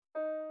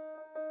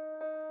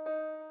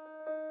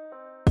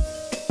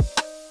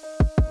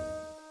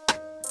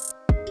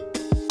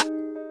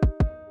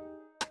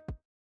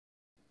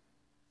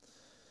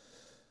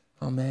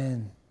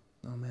Amen.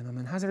 Amen.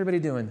 Amen. How's everybody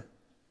doing?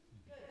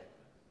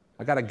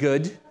 I got a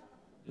good.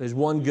 There's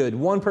one good.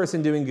 One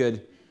person doing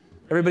good.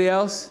 Everybody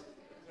else?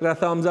 I got a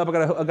thumbs up.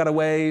 I got a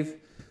wave.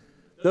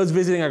 Those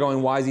visiting are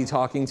going, why is he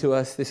talking to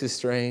us? This is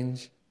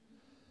strange.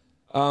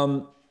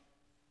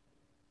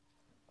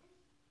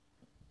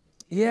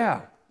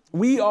 Yeah.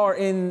 We are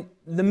in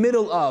the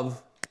middle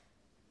of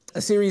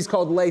a series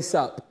called Lace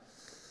Up.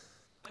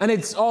 And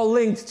it's all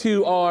linked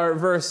to our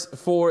verse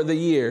for the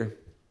year.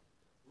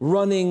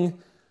 Running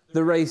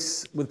the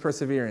race with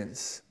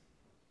perseverance.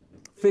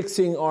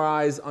 Fixing our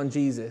eyes on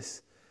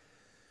Jesus.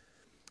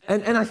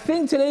 And I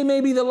think today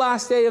may be the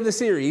last day of the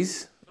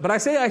series. But I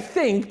say I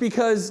think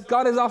because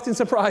God has often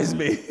surprised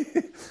me.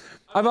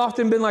 I've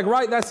often been like,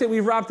 right, that's it,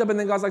 we've wrapped up. And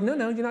then God's like, no,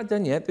 you're not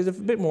done yet. There's a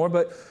bit more.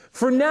 But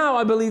for now,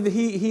 I believe that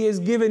He has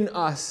given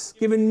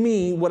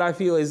me what I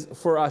feel is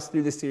for us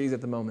through this series at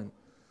the moment.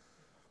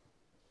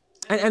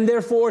 And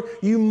therefore,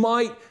 you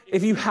might,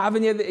 if you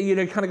haven't yet,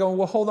 you're kind of going,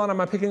 well, hold on,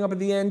 am I picking up at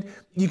the end?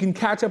 You can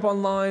catch up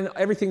online.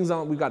 Everything's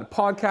on. We've got a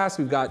podcast.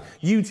 We've got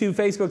YouTube,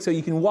 Facebook, so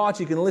you can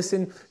watch, you can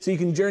listen, so you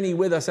can journey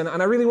with us. And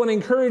I really want to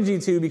encourage you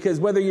to, because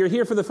whether you're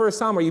here for the first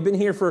time or you've been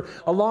here for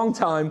a long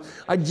time,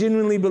 I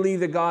genuinely believe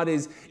that God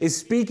is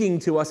speaking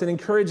to us and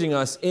encouraging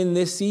us in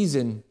this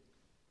season.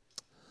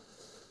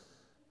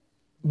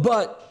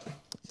 But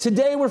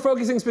today we're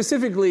focusing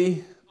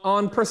specifically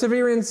on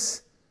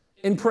perseverance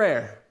in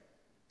prayer.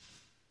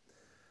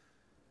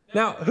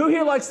 Now, who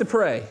here likes to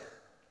pray?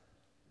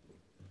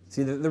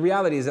 See, the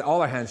reality is that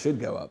all our hands should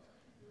go up.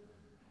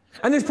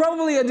 And there's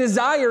probably a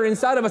desire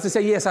inside of us to say,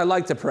 yes, I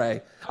like to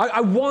pray.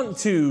 I want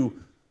to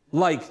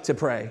like to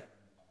pray.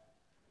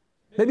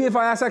 Maybe if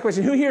I ask that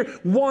question, who here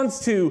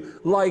wants to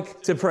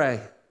like to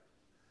pray?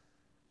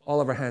 All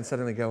of our hands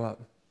suddenly go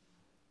up.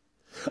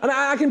 And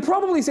I can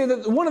probably say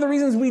that one of the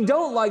reasons we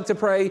don't like to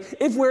pray,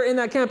 if we're in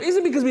that camp,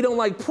 isn't because we don't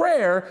like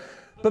prayer,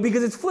 but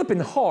because it's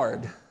flipping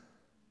hard.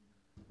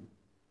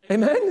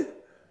 Amen?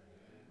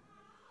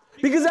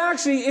 Because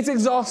actually, it's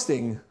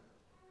exhausting.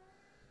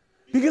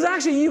 Because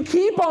actually, you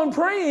keep on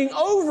praying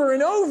over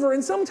and over,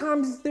 and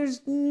sometimes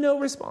there's no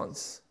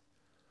response.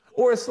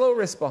 Or a slow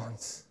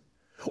response.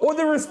 Or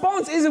the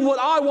response isn't what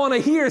I want to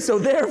hear, so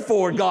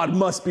therefore God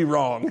must be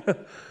wrong.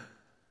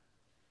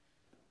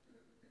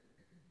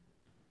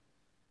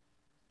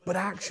 But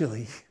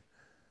actually,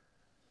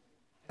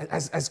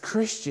 as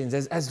Christians,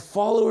 as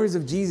followers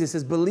of Jesus,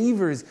 as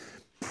believers,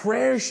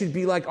 prayer should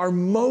be like our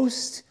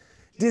most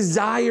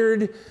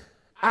desired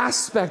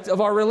aspect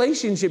of our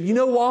relationship. You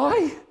know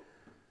why?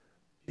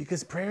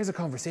 Because prayer is a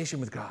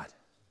conversation with God.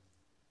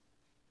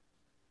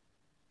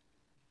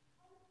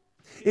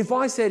 If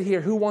I said here,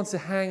 who wants to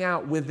hang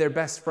out with their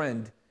best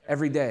friend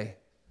every day?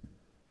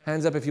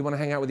 Hands up if you want to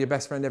hang out with your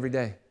best friend every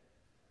day.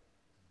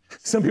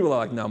 Some people are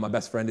like, no, my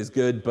best friend is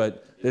good,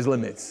 but there's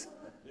limits.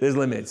 There's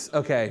limits.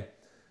 Okay.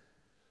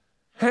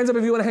 Hands up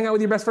if you want to hang out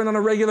with your best friend on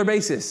a regular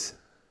basis.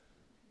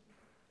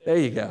 There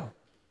you go.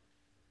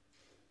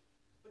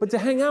 But to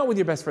hang out with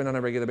your best friend on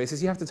a regular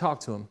basis, you have to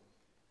talk to him.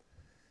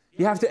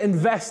 You have to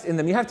invest in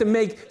them. You have to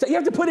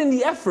put in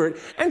the effort.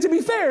 And to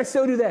be fair,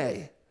 so do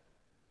they.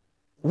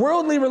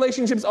 Worldly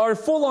relationships are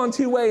full on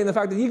two-way in the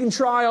fact that you can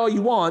try all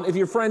you want. If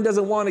your friend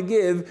doesn't want to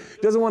give,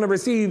 doesn't want to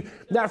receive,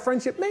 that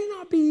friendship may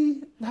not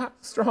be that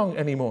strong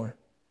anymore.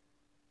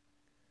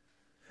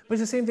 But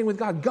it's the same thing with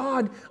God.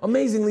 God,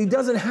 amazingly,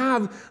 doesn't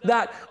have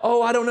that,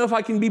 I don't know if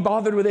I can be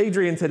bothered with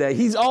Adrian today.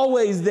 He's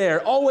always there,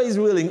 always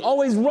willing,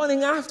 always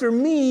running after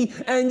me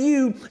and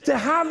you to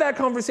have that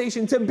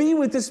conversation, to be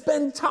with, to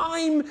spend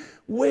time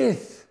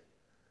with.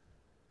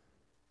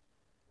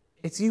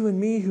 It's you and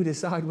me who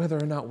decide whether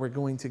or not we're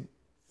going to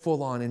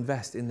full on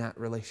invest in that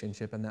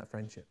relationship and that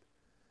friendship.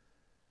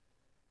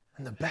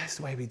 And the best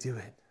way we do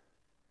it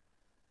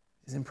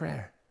is in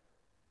prayer.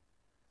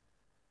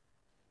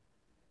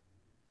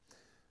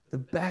 The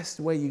best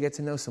way you get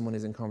to know someone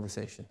is in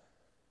conversation.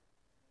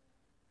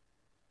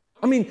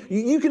 I mean,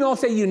 you can all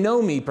say you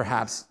know me,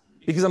 perhaps,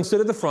 because I'm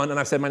stood at the front and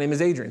I've said my name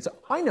is Adrian. So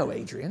I know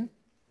Adrian.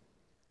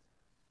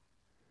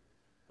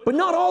 But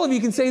not all of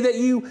you can say that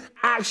you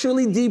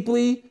actually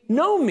deeply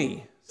know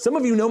me. Some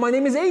of you know my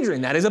name is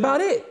Adrian. That is about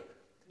it.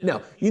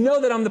 No, you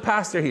know that I'm the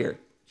pastor here.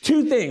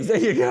 2 things. There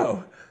you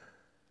go.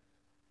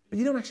 But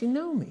you don't actually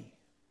know me.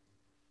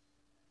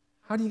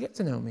 How do you get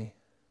to know me?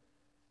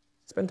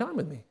 Spend time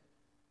with me.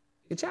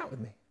 You chat with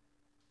me.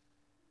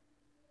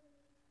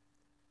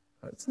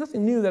 It's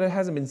nothing new that it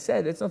hasn't been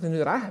said. It's nothing new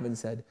that I haven't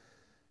said.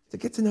 To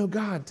get to know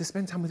God, to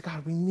spend time with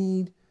God, we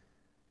need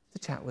to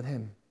chat with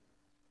Him.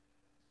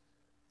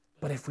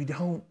 But if we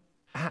don't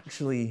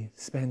actually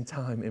spend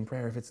time in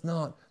prayer, if it's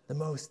not the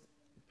most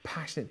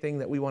passionate thing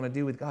that we want to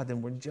do with God,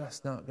 then we're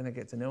just not going to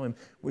get to know Him.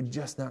 We're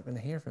just not going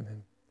to hear from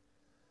Him.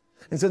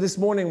 And so this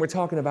morning we're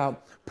talking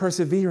about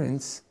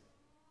perseverance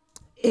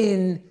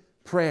in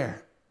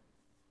prayer.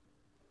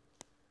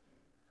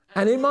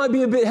 And it might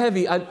be a bit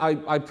heavy.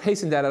 I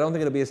hastened that. I don't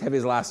think it'll be as heavy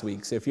as last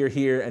week. So if you're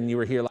here and you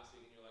were here last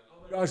week and you're like, oh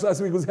my gosh, last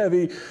week was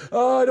heavy.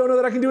 Oh, I don't know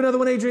that I can do another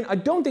one, Adrian. I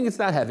don't think it's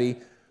that heavy.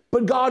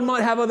 But God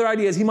might have other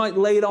ideas. He might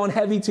lay it on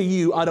heavy to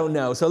you. I don't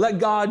know. So let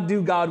God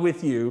do God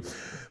with you.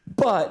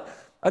 But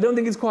I don't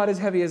think it's quite as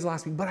heavy as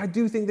last week. But I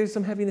do think there's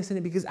some heaviness in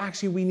it because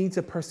actually we need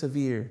to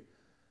persevere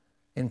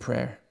in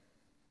prayer.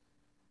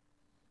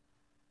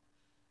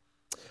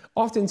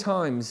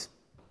 Oftentimes,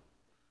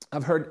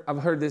 I've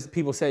heard this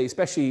people say,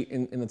 especially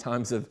in the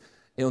times of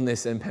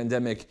illness and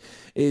pandemic,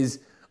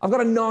 is I've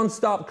got a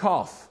nonstop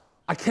cough.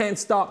 I can't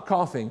stop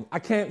coughing. I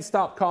can't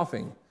stop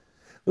coughing.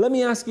 Let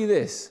me ask you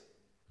this.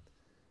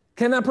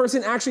 Can that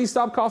person actually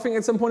stop coughing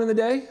at some point in the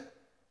day?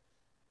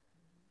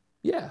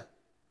 Yeah.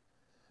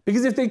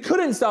 Because if they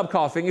couldn't stop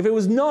coughing, if it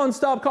was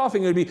nonstop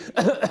coughing, it would be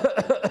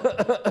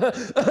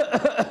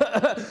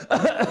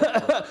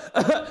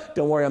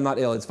don't worry, I'm not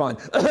ill, it's fine.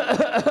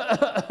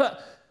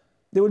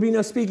 There would be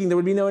no speaking, there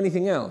would be no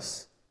anything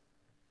else.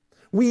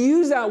 We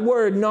use that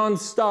word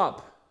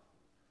nonstop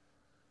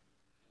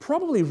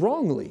probably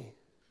wrongly.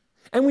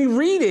 And we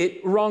read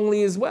it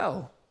wrongly as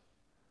well.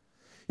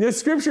 You know,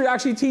 Scripture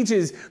actually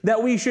teaches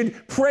that we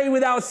should pray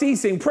without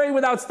ceasing, pray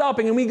without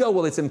stopping, and we go,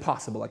 well, it's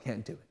impossible, I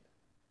can't do it.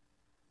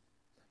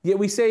 Yet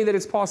we say that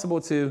it's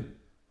possible to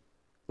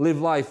live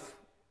life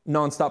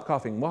nonstop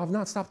coughing. Well, I've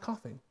not stopped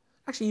coughing.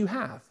 Actually, you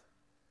have.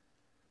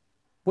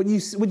 What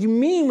you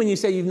mean when you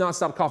say you've not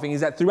stopped coughing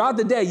is that throughout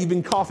the day, you've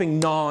been coughing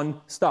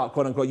non-stop,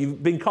 quote unquote.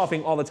 You've been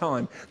coughing all the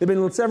time. There have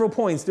been several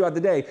points throughout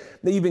the day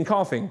that you've been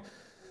coughing.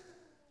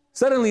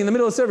 Suddenly, in the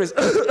middle of service,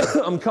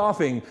 I'm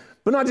coughing.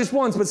 But not just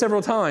once, but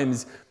several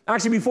times.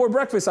 Actually, before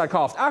breakfast, I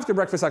coughed. After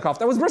breakfast, I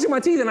coughed. I was brushing my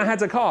teeth and I had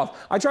to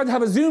cough. I tried to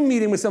have a Zoom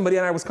meeting with somebody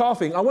and I was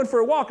coughing. I went for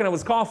a walk and I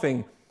was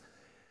coughing.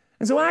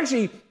 And so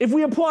actually, if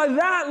we apply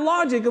that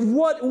logic of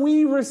what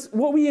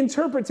we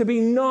interpret to be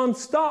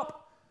nonstop to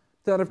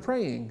that of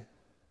praying,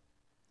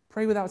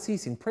 pray without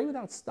ceasing, pray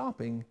without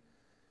stopping,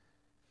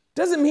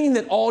 doesn't mean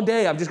that all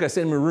day I've just got to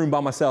sit in my room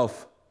by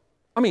myself.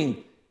 I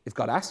mean, if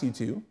God asks you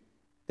to,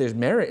 there's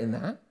merit in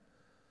that.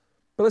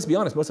 But let's be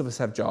honest, most of us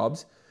have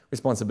jobs,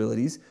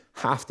 responsibilities,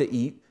 have to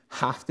eat,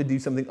 have to do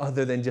something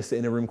other than just sit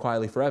in a room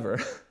quietly forever.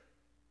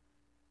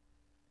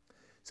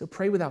 So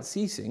pray without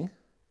ceasing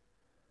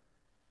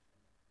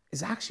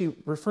is actually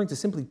referring to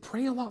simply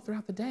pray a lot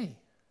throughout the day.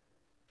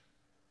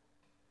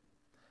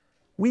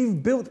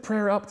 We've built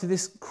prayer up to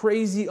this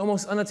crazy,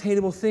 almost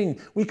unattainable thing.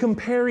 We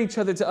compare each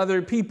other to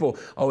other people.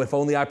 Oh, if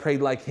only I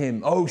prayed like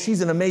him. Oh,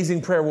 she's an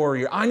amazing prayer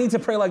warrior. I need to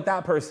pray like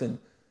that person.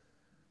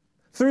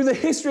 Through the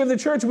history of the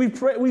church,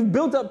 we've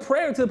built up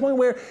prayer to the point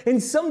where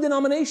in some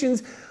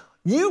denominations,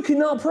 you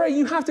cannot pray.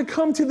 You have to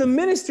come to the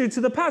minister,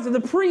 to the pastor,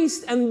 the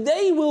priest, and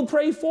they will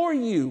pray for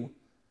you.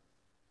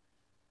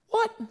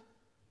 What?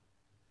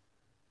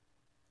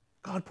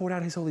 God poured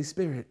out his Holy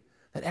Spirit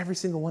that every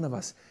single one of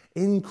us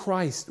in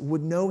Christ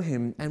would know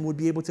him and would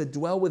be able to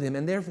dwell with him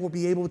and therefore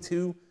be able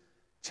to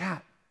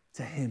chat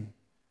to him.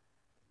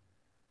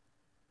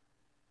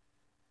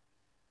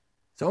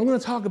 So I'm going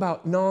to talk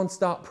about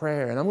nonstop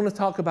prayer, and I'm going to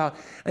talk about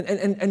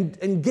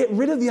and get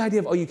rid of the idea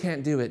of, oh, you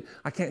can't do it.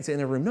 I can't sit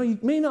in a room. No, you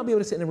may not be able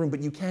to sit in a room, but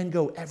you can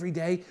go every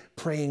day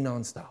praying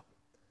nonstop.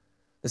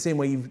 The same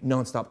way you've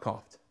nonstop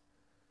coughed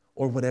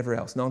or whatever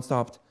else.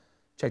 Nonstop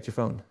checked your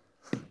phone.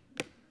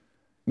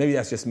 Maybe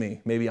that's just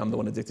me. Maybe I'm the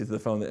one addicted to the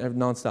phone.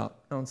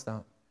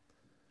 Nonstop.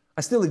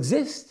 I still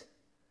exist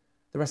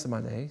the rest of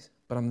my days,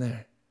 but I'm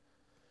there.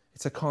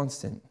 It's a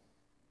constant.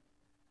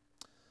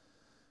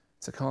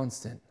 It's a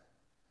constant.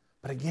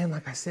 But again,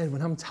 like I said,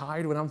 when I'm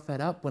tired, when I'm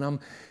fed up, when I'm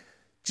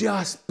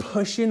just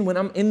pushing, when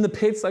I'm in the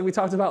pits like we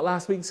talked about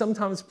last week,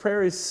 sometimes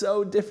prayer is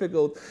so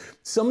difficult.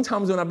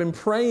 Sometimes when I've been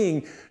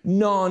praying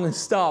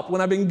non-stop,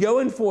 when I've been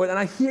going for it and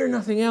I hear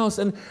nothing else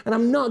and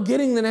I'm not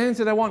getting the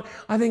answer that I want,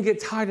 I then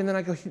get tired and then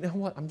I go, you know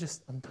what, I'm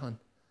done.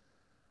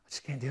 I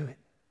just can't do it.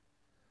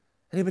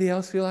 Anybody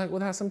else feel like,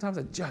 well, that sometimes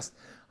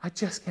I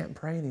just can't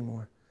pray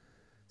anymore.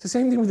 It's the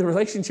same thing with the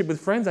relationship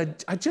with friends.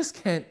 I just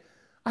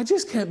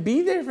can't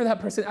be there for that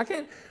person.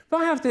 If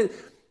I have to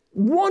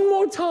one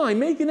more time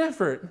make an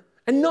effort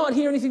and not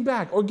hear anything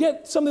back or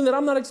get something that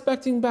I'm not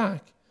expecting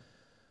back.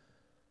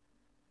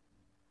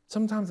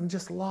 Sometimes I'm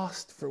just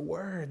lost for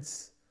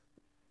words.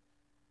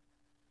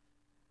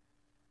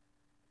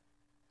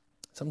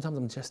 Sometimes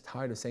I'm just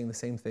tired of saying the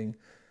same thing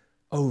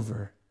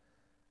over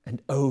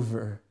and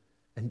over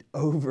and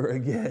over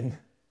again.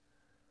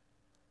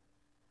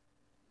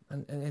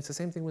 And it's the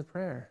same thing with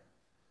prayer.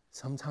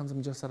 Sometimes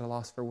I'm just at a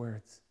loss for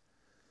words.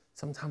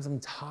 Sometimes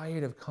I'm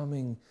tired of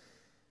coming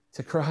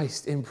to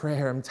Christ in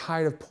prayer. I'm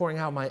tired of pouring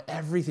out my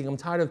everything. I'm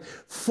tired of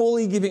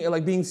fully giving,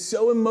 like being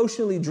so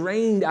emotionally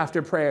drained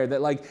after prayer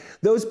that like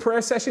those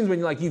prayer sessions when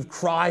you're like, you've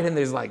cried and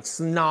there's like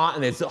snot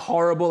and it's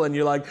horrible and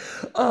you're like,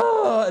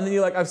 oh, and then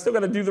you're like, I've still got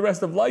to do the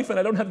rest of life and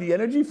I don't have the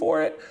energy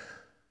for it.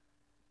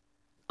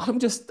 I'm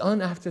just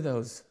done after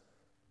those.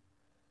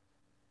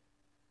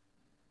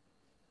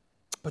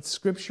 But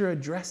Scripture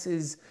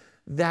addresses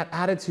that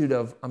attitude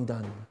of, I'm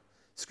done.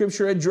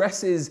 Scripture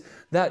addresses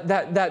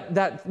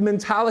that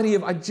mentality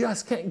of, I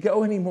just can't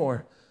go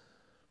anymore.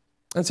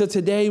 And so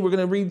today we're going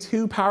to read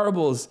two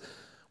parables,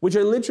 which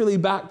are literally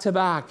back to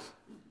back.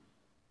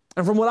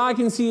 And from what I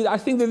can see, I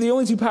think they're the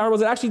only two parables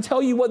that actually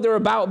tell you what they're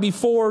about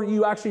before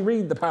you actually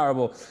read the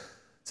parable.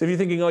 So if you're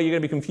thinking, oh, you're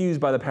going to be confused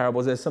by the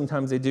parables, as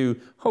sometimes they do,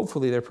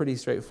 hopefully they're pretty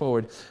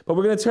straightforward. But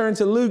we're going to turn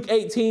to Luke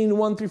 18,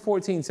 1 through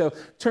 14. So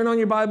turn on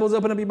your Bibles,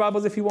 open up your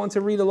Bibles if you want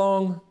to read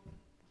along.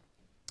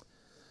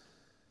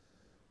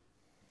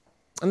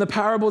 And the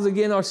parables,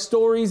 again, are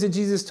stories that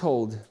Jesus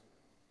told.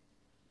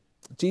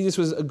 Jesus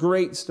was a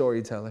great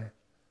storyteller.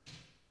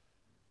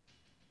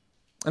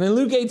 And in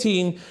Luke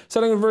 18,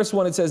 starting with verse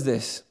 1, it says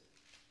this.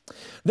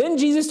 Then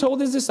Jesus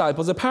told his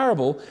disciples a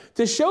parable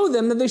to show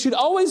them that they should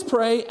always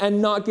pray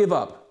and not give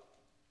up.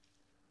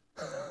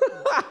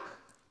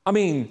 I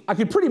mean, I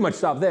could pretty much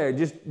stop there.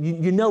 Just,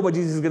 you know what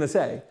Jesus is going to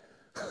say.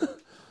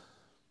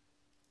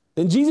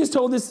 Then Jesus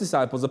told his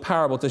disciples a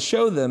parable to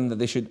show them that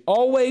they should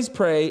always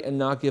pray and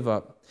not give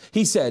up.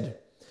 He said,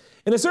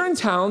 in a certain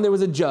town there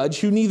was a judge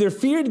who neither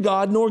feared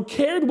God nor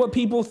cared what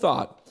people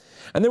thought.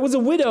 And there was a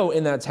widow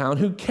in that town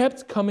who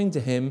kept coming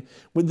to him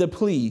with the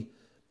plea,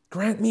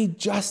 grant me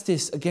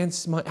justice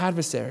against my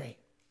adversary.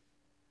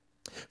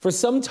 For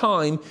some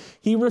time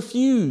he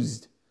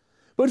refused.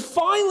 But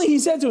finally he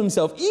said to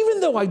himself, even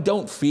though I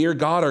don't fear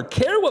God or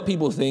care what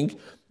people think,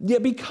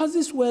 yet because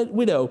this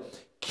widow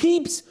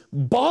keeps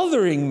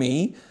bothering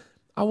me,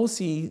 I will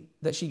see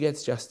that she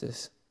gets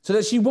justice, so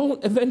that she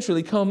won't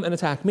eventually come and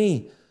attack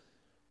me.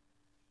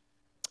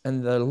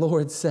 And the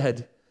Lord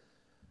said,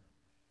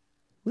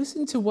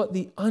 listen to what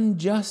the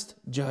unjust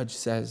judge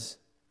says.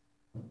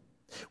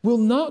 Will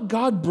not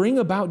God bring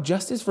about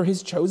justice for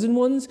his chosen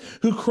ones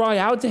who cry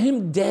out to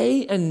him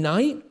day and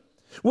night?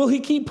 Will he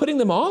keep putting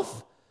them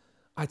off?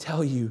 I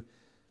tell you,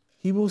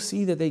 he will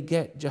see that they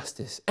get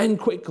justice, and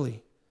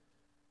quickly.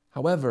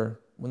 However,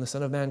 when the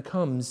Son of Man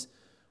comes,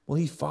 will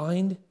he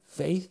find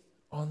faith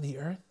on the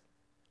earth?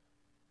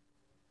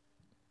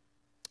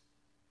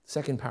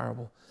 Second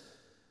parable.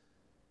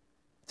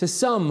 To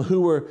some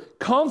who were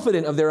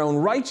confident of their own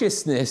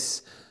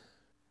righteousness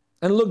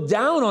and looked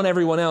down on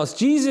everyone else,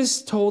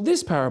 Jesus told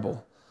this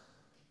parable.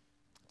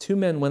 Two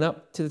men went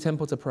up to the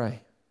temple to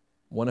pray,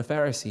 one a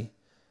Pharisee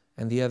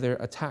and the other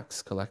a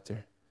tax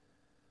collector.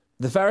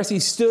 The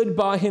Pharisee stood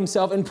by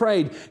himself and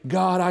prayed,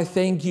 God, I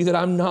thank you that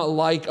I'm not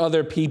like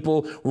other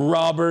people,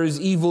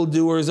 robbers,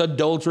 evildoers,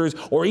 adulterers,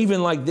 or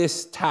even like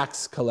this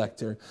tax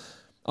collector.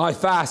 I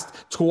fast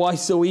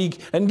twice a week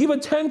and give a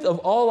tenth of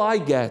all I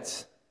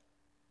get.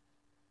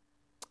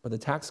 But the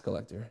tax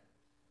collector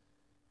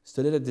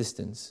stood at a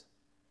distance.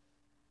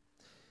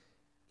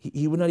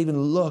 He would not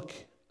even look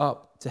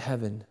up to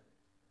heaven,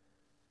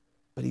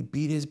 but he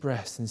beat his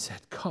breast and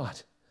said,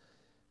 God,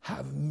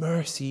 have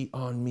mercy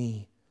on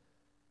me,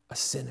 a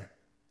sinner.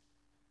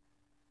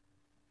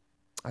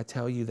 I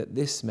tell you that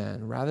this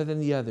man, rather than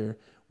the other,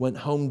 went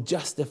home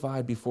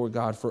justified before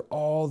God. For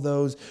all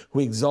those who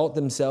exalt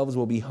themselves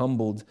will be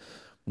humbled,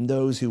 and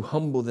those who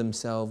humble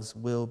themselves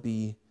will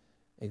be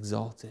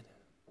exalted.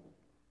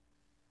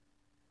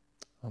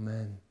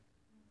 Amen.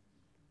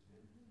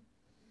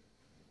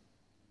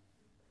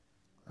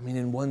 I mean,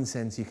 in one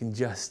sense, you can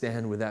just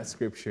stand with that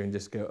scripture and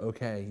just go,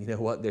 okay, you know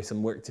what? There's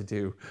some work to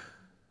do.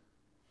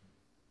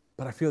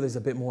 But I feel there's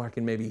a bit more I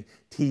can maybe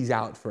tease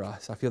out for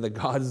us. I feel that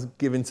God's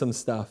given some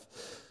stuff.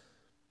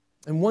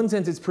 In one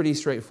sense, it's pretty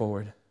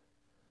straightforward.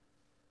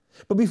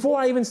 But before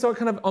I even start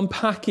kind of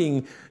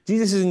unpacking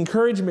Jesus'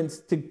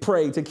 encouragement to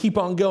pray, to keep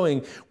on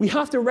going, we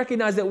have to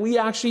recognize that we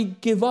actually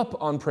give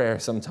up on prayer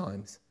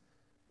sometimes.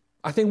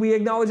 I think we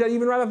acknowledge that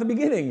even right at the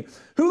beginning.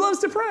 Who loves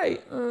to pray?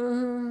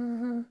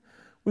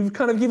 We've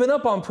kind of given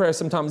up on prayer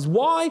sometimes.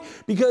 Why?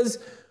 Because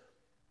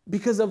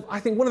of, I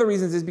think one of the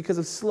reasons is because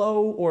of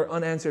slow or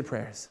unanswered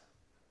prayers.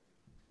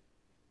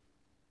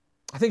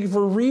 I think if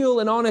we're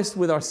real and honest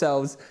with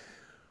ourselves,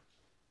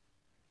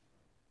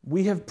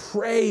 we have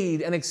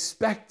prayed and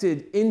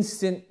expected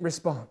instant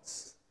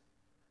response.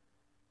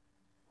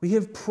 We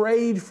have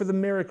prayed for the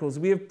miracles.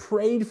 We have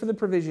prayed for the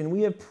provision.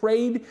 We have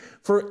prayed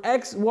for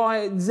X,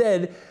 Y,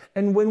 Z.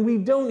 And when we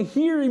don't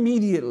hear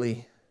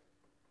immediately,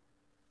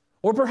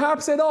 or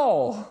perhaps at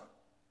all,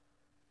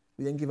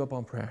 we then give up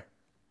on prayer.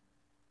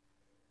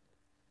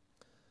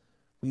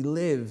 We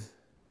live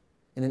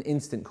in an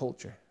instant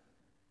culture.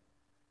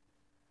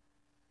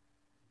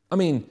 I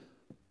mean,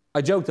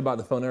 I joked about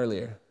the phone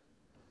earlier.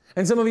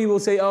 And some of you will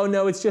say, oh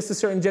no, it's just a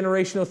certain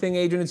generational thing,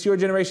 Adrian. It's your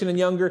generation and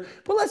younger.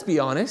 But let's be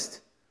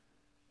honest.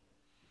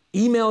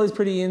 Email is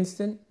pretty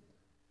instant.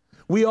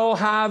 We all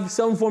have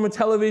some form of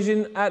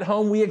television at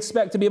home. We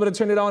expect to be able to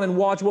turn it on and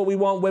watch what we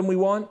want when we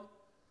want.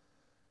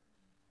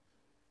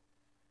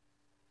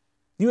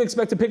 You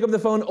expect to pick up the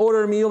phone,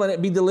 order a meal, and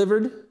it be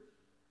delivered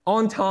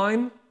on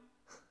time.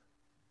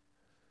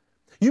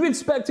 You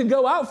expect to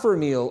go out for a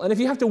meal, and if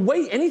you have to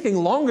wait anything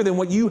longer than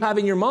what you have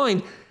in your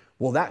mind,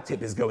 well, that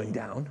tip is going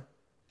down.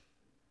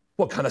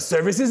 What kind of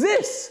service is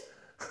this?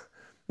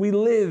 We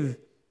live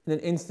in an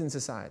instant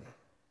society.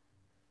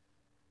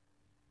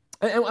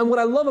 And what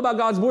I love about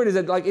God's word is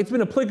that it's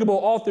been applicable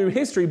all through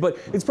history, but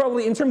it's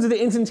probably, in terms of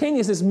the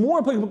instantaneousness, more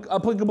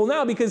applicable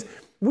now because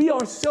we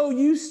are so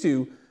used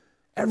to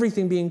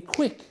everything being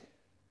quick.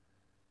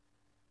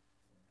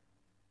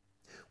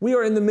 We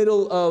are in the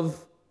middle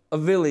of a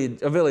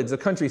village, a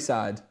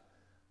countryside.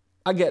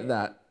 I get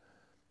that.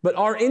 But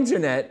our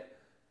internet,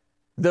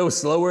 though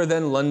slower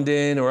than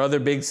London or other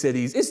big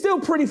cities, is still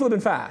pretty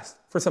flippin' fast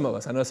for some of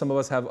us. I know some of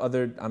us have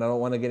and I don't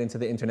want to get into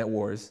the internet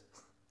wars.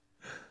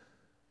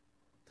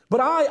 But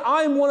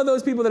I'm one of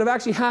those people that have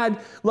actually had,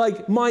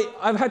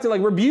 I've had to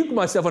rebuke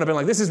myself when I've been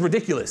like, this is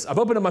ridiculous. I've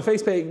opened up my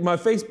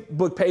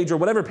Facebook page or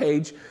whatever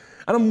page,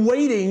 and I'm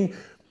waiting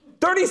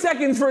 30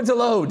 seconds for it to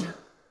load.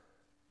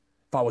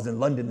 If I was in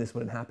London, this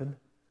wouldn't happen.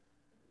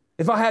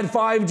 If I had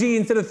 5G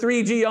instead of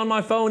 3G on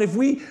my phone, if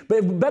we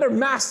better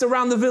masts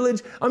around the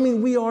village,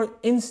 we are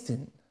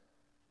instant.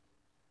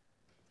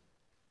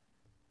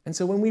 And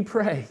so when we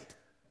pray,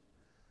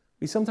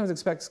 we sometimes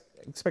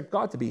expect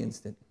God to be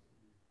instant.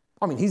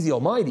 He's the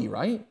Almighty,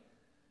 right?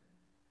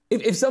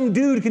 If some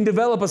dude can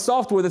develop a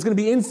software that's going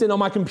to be instant on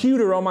my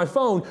computer or on my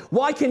phone,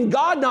 why can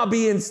God not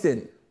be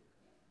instant?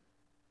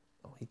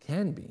 Oh, he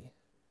can be.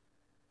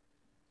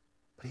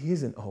 But he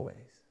isn't always.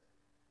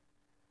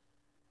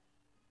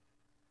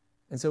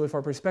 And so if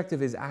our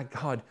perspective is,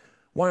 God,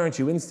 why aren't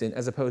you instant?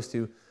 As opposed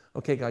to,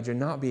 okay, God, you're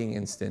not being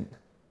instant.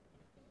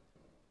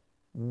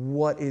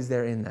 What is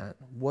there in that?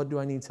 What do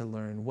I need to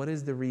learn? What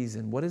is the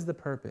reason? What is the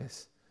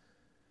purpose?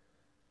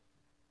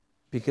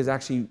 Because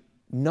actually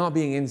not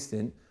being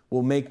instant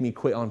will make me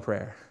quit on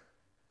prayer.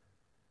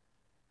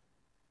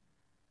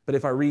 But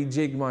if I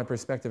rejig my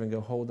perspective and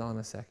go, hold on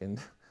a second,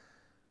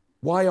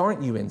 why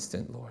aren't you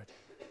instant, Lord?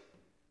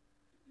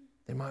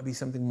 There might be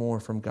something more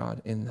from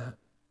God in that.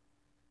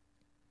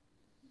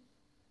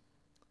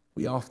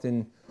 We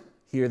often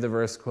hear the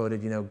verse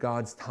quoted,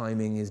 God's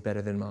timing is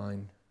better than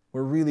mine.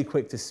 We're really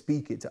quick to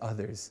speak it to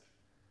others,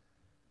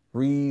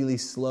 really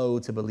slow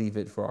to believe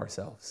it for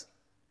ourselves.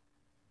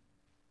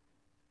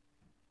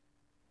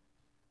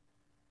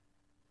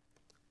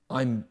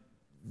 I'm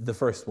the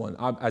first one.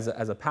 As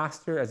a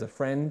pastor, as a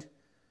friend,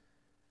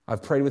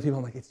 I've prayed with people.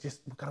 I'm like,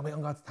 we've got to wait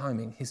on God's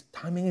timing. His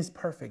timing is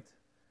perfect.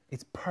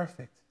 It's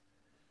perfect.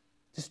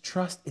 Just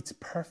trust it's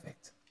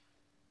perfect.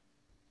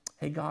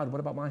 Hey, God, what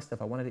about my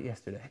stuff? I wanted it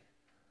yesterday.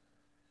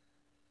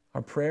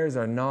 Our prayers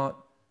are not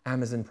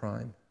Amazon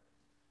Prime.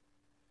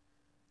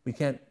 We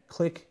can't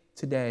click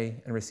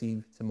today and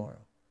receive tomorrow.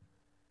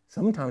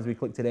 Sometimes we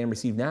click today and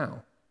receive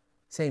now.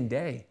 Same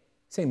day,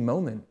 same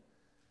moment.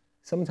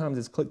 Sometimes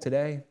it's click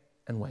today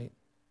and wait.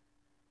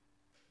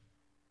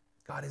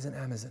 God isn't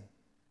Amazon.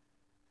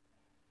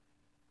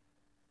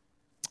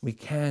 We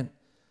can't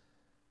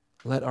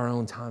let our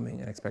own timing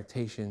and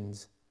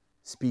expectations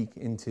speak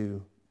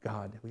into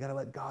God. We got to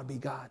let God be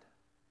God.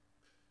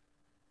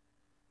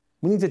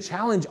 We need to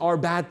challenge our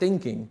bad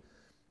thinking,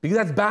 because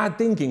that's bad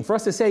thinking. For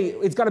us to say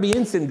it's got to be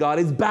instant, God,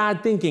 it's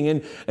bad thinking.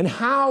 And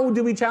how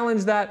do we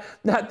challenge that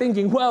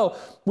thinking? Well,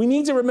 we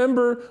need to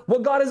remember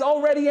what God has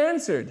already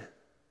answered.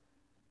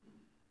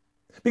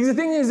 Because the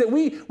thing is that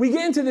we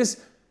get into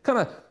this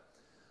kind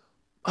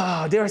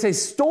of, dare I say,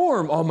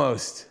 storm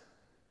almost.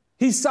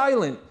 He's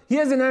silent. He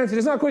hasn't answered.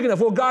 It's not quick enough.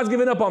 Well, God's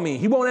given up on me.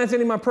 He won't answer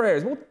any of my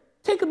prayers. Well,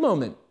 take a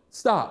moment.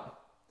 Stop.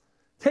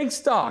 Take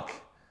stock.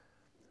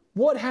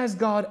 What has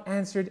God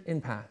answered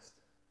in past?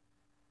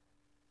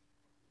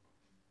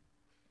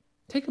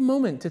 Take a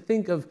moment to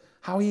think of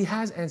how he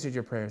has answered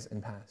your prayers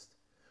in past.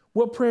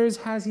 What prayers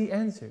has he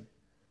answered?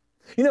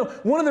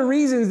 One of the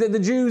reasons that the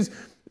Jews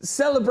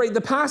celebrate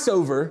the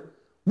Passover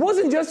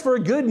wasn't just for a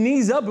good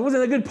knees up. It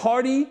wasn't a good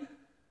party.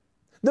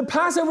 The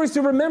Passover is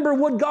to remember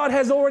what God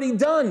has already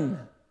done.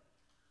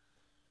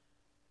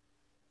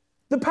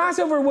 The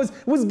Passover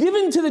was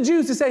given to the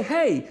Jews to say,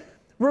 hey,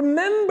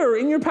 remember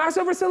in your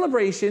Passover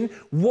celebration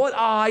what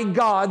I,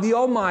 God, the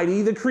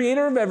Almighty, the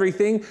creator of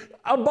everything,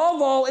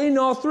 above all, in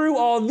all, through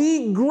all,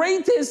 the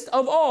greatest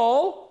of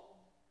all,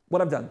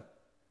 what I've done.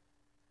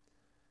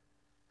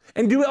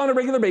 And do it on a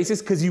regular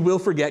basis, because you will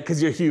forget,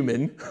 because you're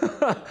human.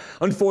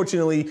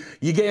 Unfortunately,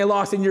 you get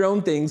lost in your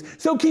own things,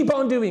 so keep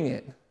on doing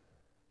it.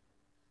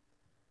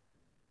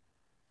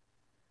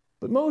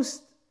 But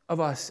most of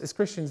us as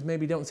Christians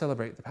maybe don't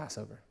celebrate the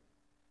Passover.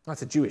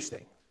 That's a Jewish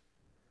thing.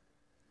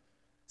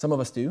 Some of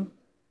us do.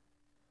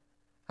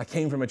 I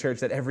came from a church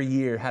that every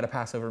year had a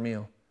Passover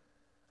meal.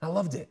 I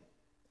loved it.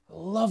 I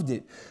loved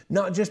it.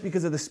 Not just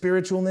because of the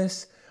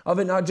spiritualness of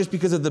it, not just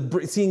because of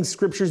the seeing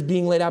scriptures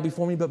being laid out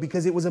before me, but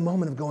because it was a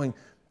moment of going,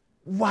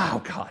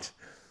 wow, God,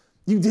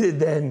 you did it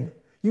then.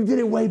 You did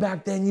it way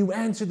back then. You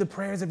answered the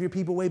prayers of your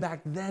people way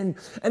back then,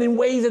 and in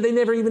ways that they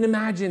never even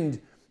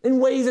imagined, in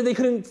ways that they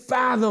couldn't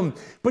fathom.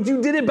 But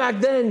you did it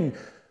back then.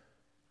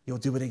 You'll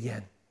do it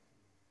again.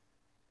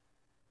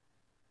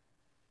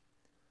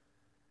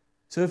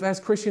 So if as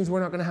Christians we're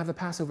not going to have the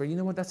Passover, you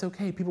know what? That's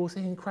okay. People will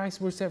say in Christ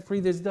we're set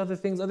free. There's other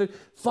things,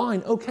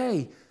 fine,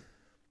 okay.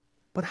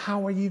 But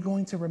how are you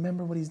going to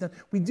remember what he's done?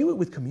 We do it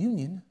with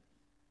communion.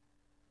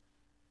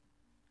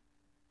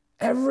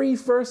 Every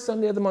first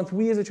Sunday of the month,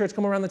 we as a church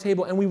come around the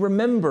table and we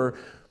remember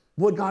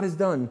what God has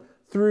done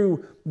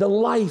through the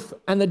life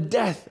and the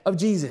death of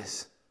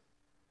Jesus.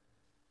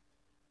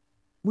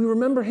 We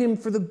remember him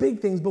for the big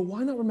things, but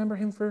why not remember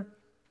him for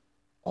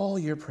all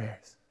your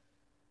prayers?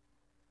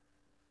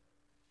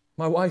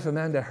 My wife,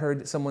 Amanda,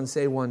 heard someone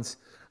say once,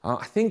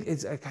 I think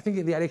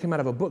the idea came out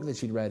of a book that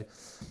she'd read,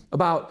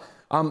 about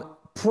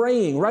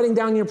praying, writing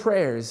down your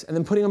prayers, and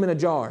then putting them in a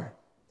jar.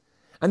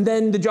 And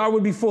then the jar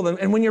would be full.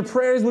 And when your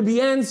prayers would be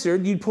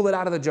answered, you'd pull it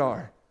out of the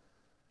jar.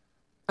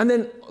 And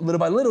then little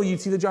by little, you'd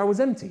see the jar was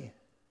empty.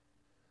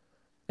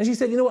 And she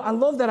said, you know what, I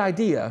love that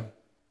idea,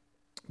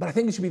 but I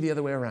think it should be the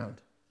other way around.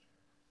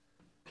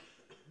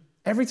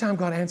 Every time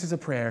God answers a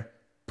prayer,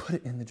 put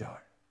it in the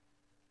jar.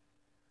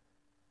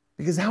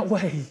 Because that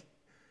way,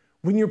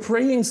 when you're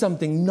praying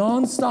something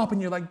nonstop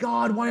and you're like,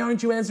 God, why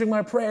aren't you answering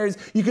my prayers?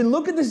 You can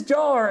look at this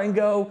jar and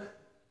go,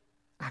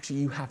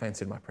 actually, you have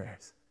answered my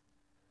prayers.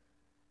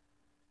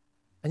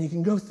 And you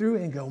can go through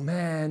it and go,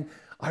 man,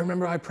 I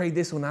remember I prayed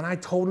this one and I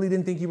totally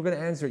didn't think you were going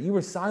to answer it. You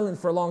were silent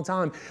for a long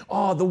time.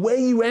 Oh, the way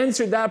you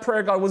answered that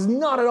prayer, God, was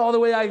not at all the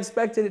way I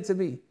expected it to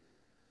be.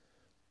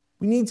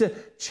 We need to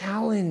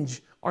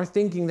challenge our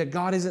thinking that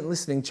God isn't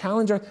listening.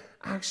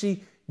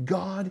 Actually,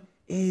 God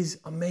is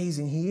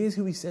amazing. He is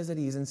who he says that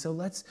he is. And so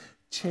let's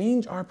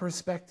change our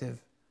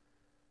perspective.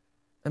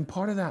 And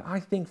part of that, I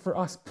think, for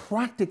us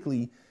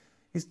practically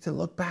is to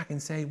look back and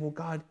say, well,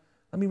 God,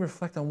 let me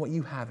reflect on what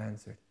you have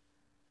answered.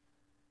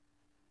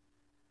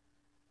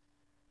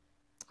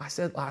 I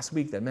said last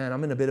week that, man,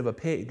 I'm in a bit of a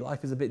pit.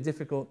 Life is a bit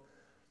difficult.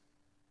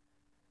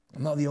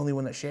 I'm not the only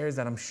one that shares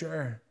that, I'm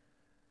sure.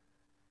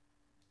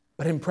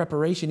 But in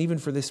preparation, even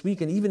for this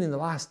week, and even in the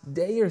last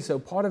day or so,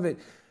 part of it,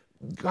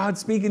 God's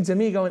speaking to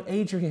me going,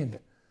 Adrian,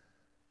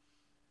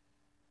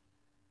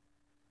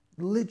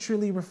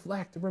 literally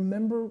reflect.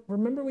 Remember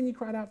when you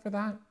cried out for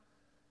that?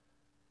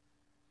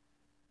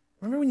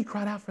 Remember when you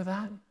cried out for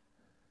that?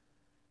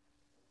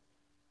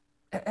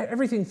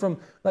 Everything from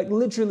like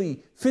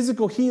literally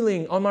physical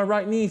healing on my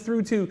right knee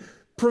through to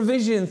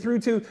provision, through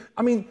to,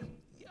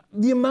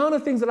 the amount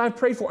of things that I've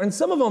prayed for, and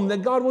some of them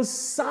that God was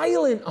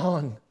silent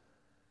on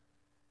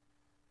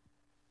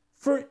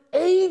for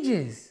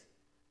ages.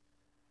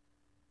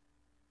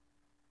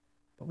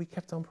 But we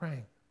kept on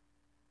praying.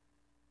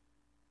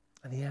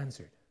 And he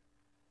answered.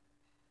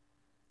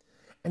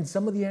 And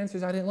some of the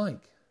answers I didn't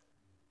like.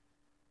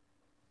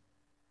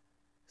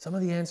 Some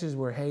of the answers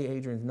were, hey,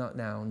 Adrian, not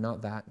now,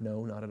 not that,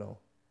 no, not at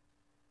all.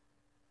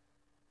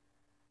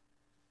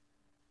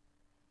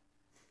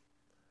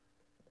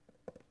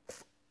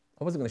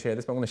 I wasn't going to share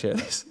this, but I'm going to share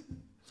this.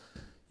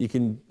 You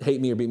can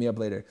hate me or beat me up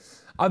later.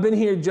 I've been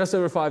here just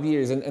over 5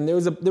 years, and there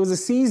was a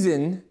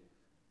season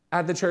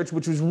at the church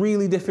which was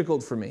really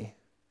difficult for me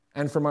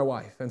and for my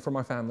wife and for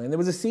my family. And there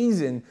was a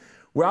season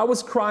where I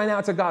was crying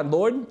out to God,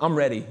 Lord, I'm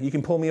ready. You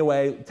can pull me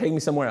away, take me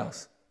somewhere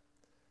else.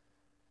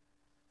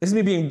 This is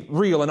me being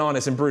real and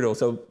honest and brutal,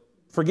 so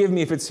forgive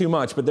me if it's too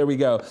much, but there we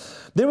go.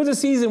 There was a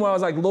season where I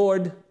was like,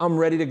 Lord, I'm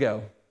ready to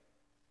go.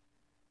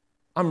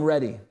 I'm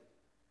ready.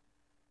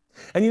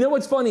 And you know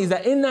what's funny is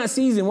that in that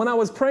season, when I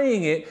was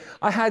praying it,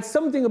 I had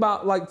something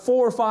about like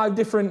 4 or 5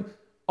 different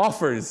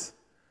offers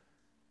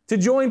to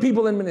join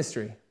people in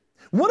ministry.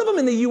 One of them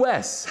in the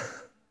US.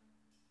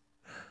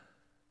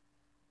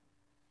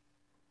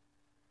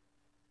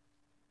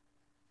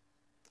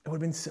 It would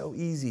have been so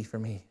easy for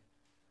me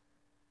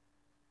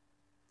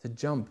to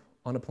jump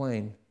on a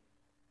plane,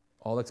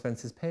 all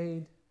expenses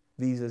paid,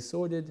 visas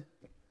sorted,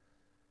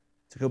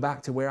 to go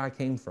back to where I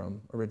came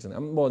from originally.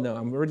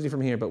 I'm originally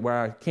from here, but where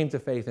I came to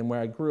faith and where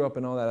I grew up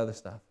and all that other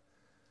stuff.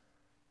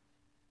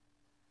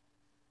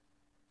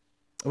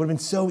 It would have been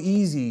so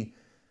easy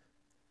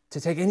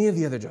to take any of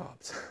the other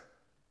jobs.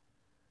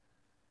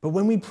 But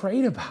when we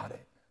prayed about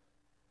it,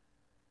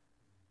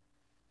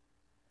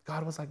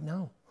 God was like,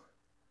 no.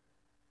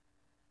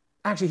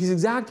 Actually, his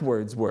exact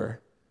words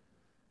were,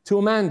 to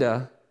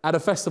Amanda, at a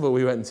festival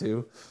we went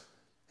to,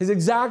 his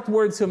exact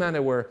words to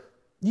Amanda were,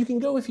 you can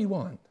go if you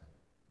want.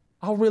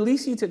 I'll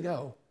release you to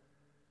go.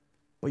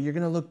 But you're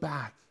going to look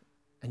back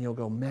and you'll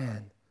go,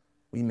 man,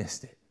 we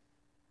missed it.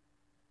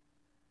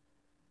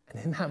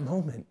 And in that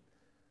moment,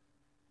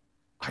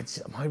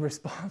 my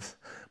response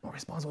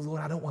was,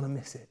 Lord, I don't want to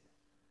miss it.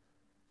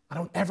 I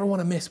don't ever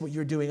want to miss what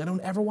you're doing. I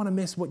don't ever want to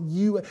miss what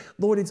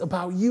Lord, it's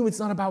about you. It's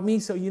not about me.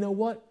 So you know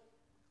what?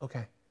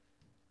 Okay.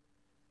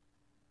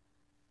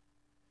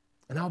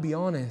 And I'll be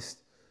honest,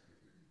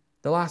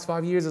 the last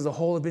 5 years as a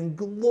whole have been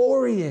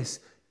glorious,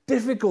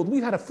 difficult.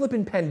 We've had a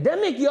flipping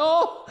pandemic,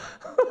 y'all.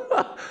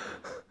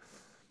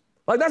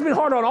 Like, that's been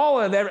hard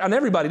on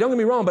everybody, don't get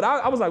me wrong, but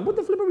I was like, what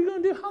the flip are we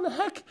going to do? How the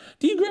heck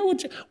do you grant what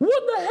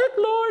the heck,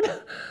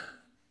 Lord?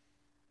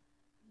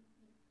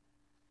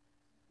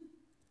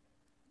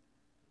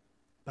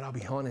 But I'll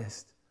be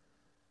honest,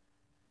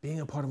 being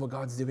a part of what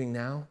God's doing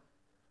now,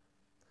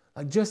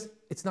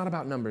 it's not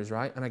about numbers,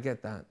 right? And I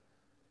get that.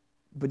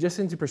 But just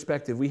into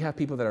perspective, we have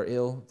people that are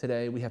ill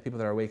today. We have people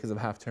that are away because of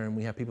half term.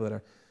 We have people that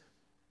are,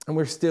 and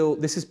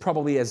this is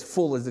probably as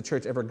full as the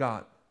church ever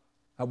got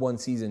at one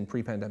season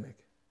pre-pandemic.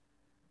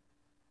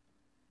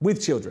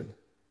 With children,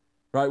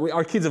 right?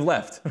 Our kids have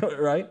left,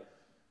 right?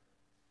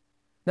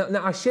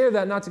 Now I share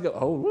that not to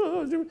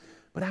go,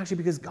 but actually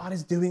because God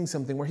is doing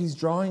something where he's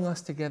drawing us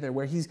together,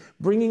 where he's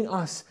bringing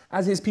us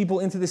as his people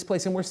into this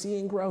place, and we're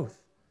seeing growth.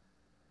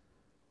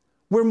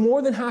 where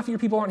more than half of your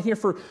people aren't here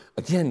for,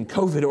 again,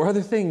 COVID or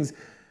other things.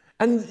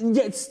 And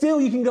yet still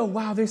you can go,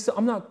 wow,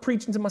 I'm not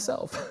preaching to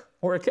myself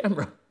or a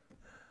camera.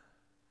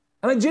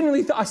 And I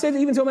genuinely thought, I said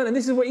even to a man, and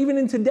this is where even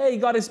in today,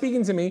 God is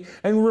speaking to me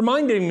and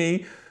reminding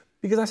me,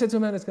 because I said to a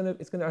man,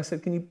 I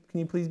said, can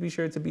you please be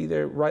sure to be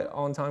there right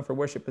on time for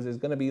worship? Because there's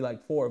going to be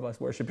like 4 of us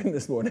worshiping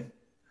this morning.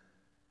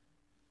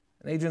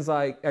 And Adrian's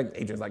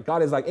like,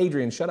 God is like,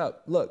 Adrian, shut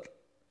up, look.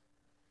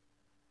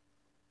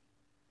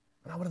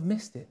 And I would have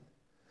missed it.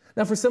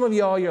 Now, for some of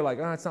y'all, you're like,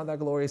 it's not that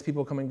glorious.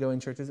 People come and go in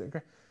churches.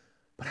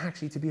 But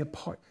actually, to be a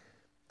part,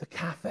 the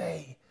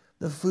cafe,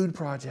 the food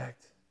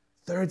project,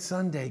 Third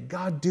Sunday,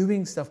 God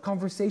doing stuff,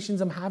 conversations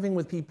I'm having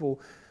with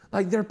people,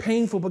 like they're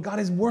painful, but God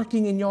is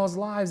working in y'all's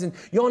lives. And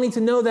y'all need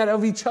to know that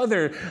of each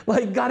other.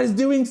 Like God is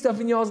doing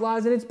stuff in y'all's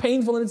lives, and it's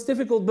painful and it's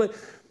difficult, but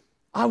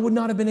I would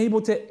not have been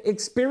able to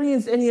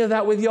experience any of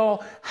that with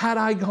y'all had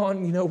I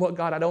gone, you know what,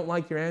 God, I don't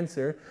like your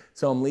answer,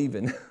 so I'm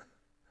leaving.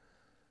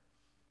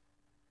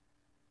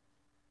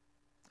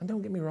 And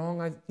don't get me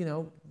wrong,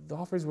 the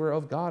offers were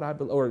of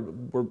God, or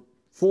were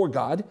for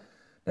God,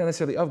 not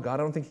necessarily of God.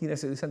 I don't think he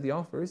necessarily sent the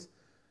offers.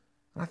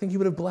 I think he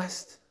would have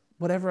blessed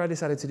whatever I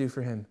decided to do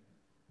for him.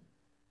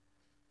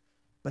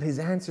 But his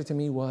answer to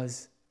me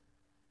was,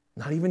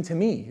 not even to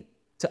me,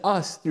 to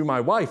us through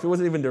my wife, it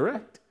wasn't even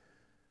direct.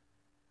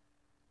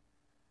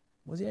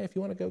 It was, if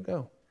you want to go,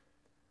 go.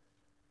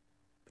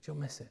 But you'll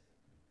miss it.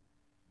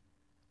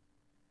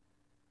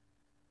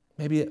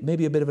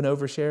 Maybe a bit of an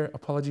overshare.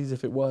 Apologies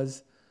if it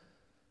was.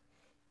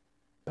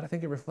 But I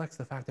think it reflects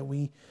the fact that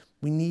we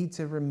need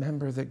to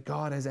remember that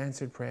God has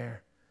answered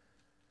prayer.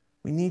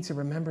 We need to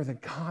remember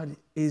that God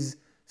is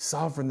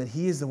sovereign, that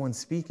he is the one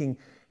speaking.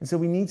 And so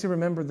we need to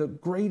remember the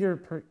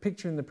greater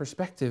picture and the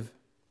perspective.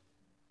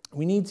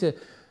 We need to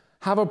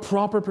have a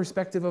proper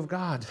perspective of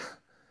God.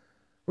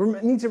 We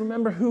need to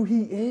remember who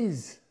he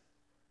is.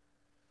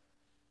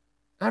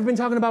 I've been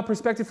talking about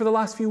perspective for the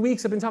last few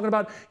weeks. I've been talking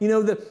about,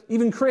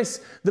 even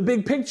Chris, the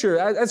big picture.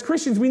 As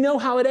Christians, we know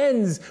how it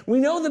ends. We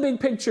know the big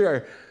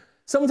picture.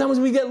 Sometimes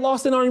we get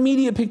lost in our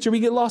immediate picture.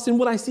 We get lost in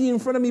what I see in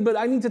front of me, but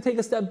I need to take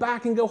a step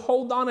back and go,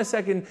 hold on a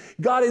second.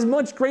 God is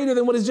much greater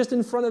than what is just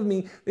in front of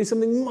me. There's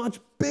something much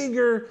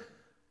bigger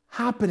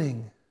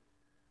happening.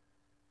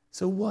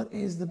 So what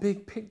is the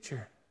big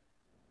picture?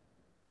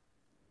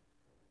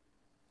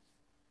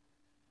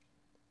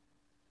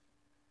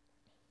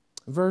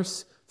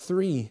 Verse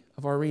 3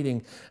 of our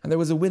reading. And there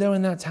was a widow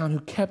in that town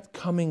who kept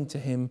coming to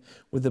him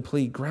with the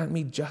plea, grant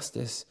me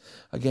justice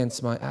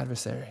against my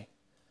adversary.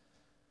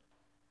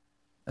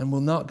 And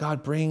will not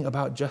God bring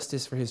about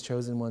justice for his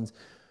chosen ones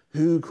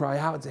who cry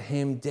out to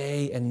him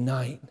day and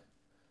night?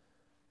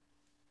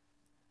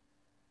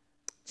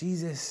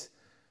 Jesus,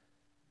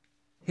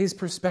 his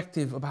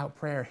perspective about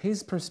prayer,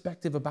 his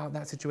perspective about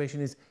that situation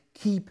is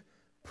keep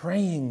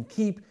praying,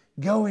 keep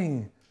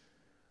going.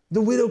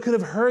 The widow could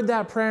have heard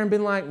that prayer and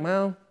been like,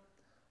 well,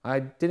 I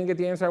didn't get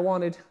the answer I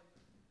wanted.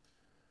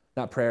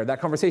 Not prayer, that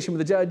conversation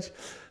with the judge.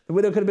 The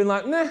widow could have been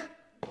like, nah,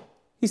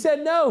 he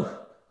said no.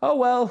 Oh,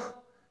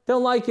 well,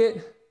 don't like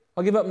it.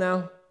 I'll give up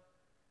now.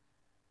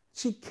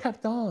 She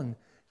kept on,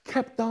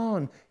 kept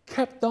on,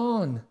 kept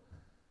on,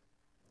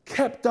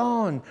 kept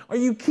on. Are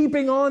you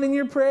keeping on in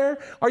your prayer?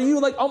 Are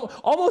you like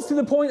almost to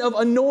the point of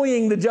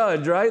annoying the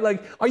judge, right?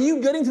 Like, are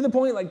you getting to the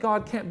point like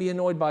God can't be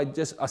annoyed by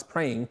just us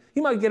praying? He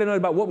might get annoyed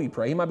about what we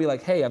pray. He might be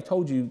like, hey, I've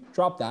told you,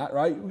 drop that,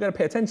 right? We've got to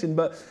pay attention.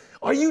 But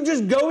are you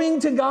just going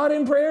to God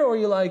in prayer, or are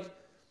you like,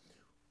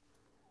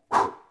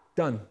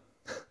 done?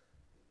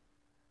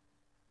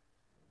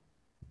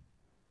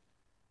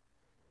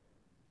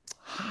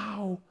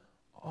 How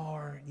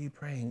are you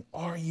praying?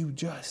 Are you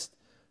just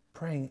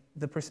praying?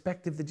 The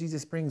perspective that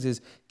Jesus brings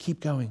is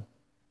keep going.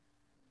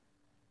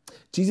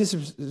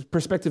 Jesus'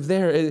 perspective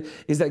there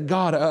is that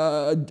God,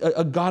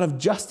 a God of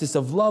justice,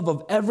 of love,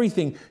 of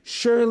everything,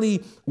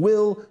 surely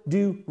will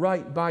do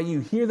right by you.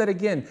 Hear that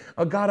again.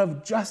 A God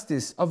of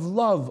justice, of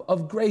love,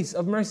 of grace,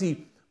 of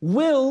mercy,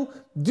 will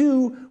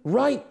do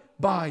right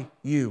by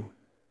you.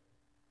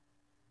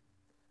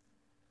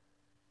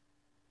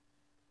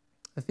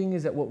 The thing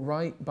is that what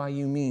right by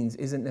you means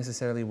isn't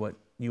necessarily what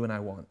you and I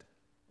want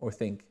or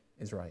think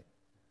is right.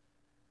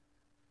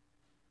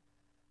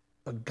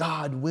 But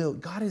God will.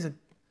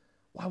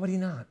 Why would he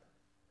not?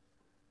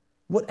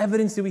 What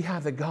evidence do we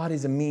have that God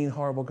is a mean,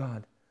 horrible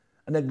God?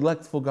 A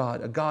neglectful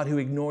God, a God who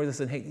ignores us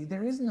and hates?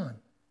 There is none.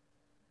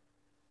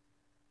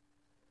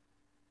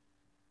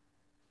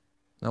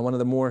 Now, one of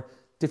the more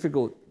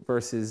difficult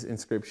verses in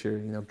Scripture,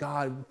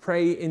 God,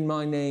 pray in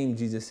my name,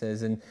 Jesus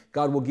says, and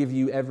God will give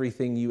you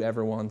everything you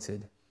ever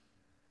wanted.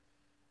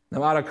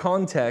 Now, out of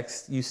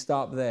context, you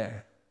stop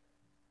there.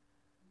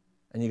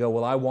 And you go,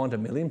 well, I want £1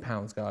 million,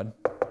 God.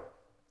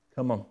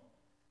 Come on.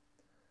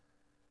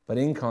 But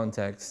in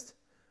context,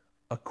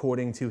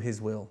 according to his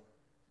will.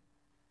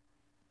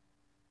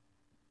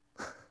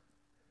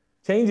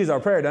 Changes our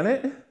prayer, doesn't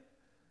it?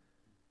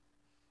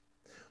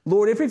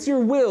 Lord, if it's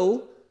your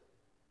will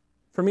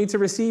for me to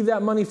receive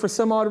that money for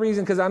some odd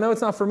reason, because I know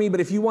it's not for me, but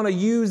if you want to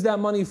use that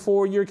money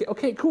for your kid,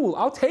 okay, cool.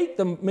 I'll take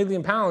the £1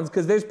 million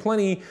because there's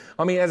plenty.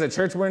 I mean, as a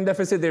church, we're in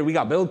deficit there. We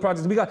got build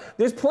projects.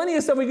 There's plenty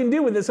of stuff we can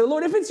do with it. So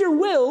Lord, if it's your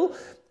will,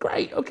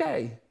 great,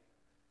 okay.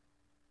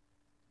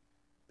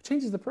 It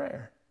changes the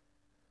prayer.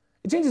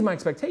 It changes my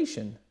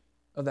expectation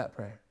of that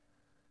prayer.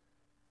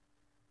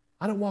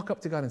 I don't walk up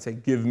to God and say,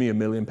 give me £1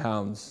 million.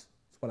 That's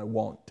what I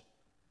want.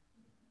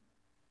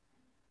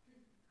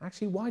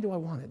 Actually, why do I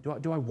want it?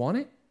 Do I want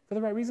it for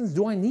the right reasons?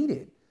 Do I need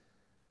it?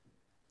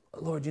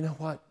 Lord, you know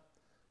what?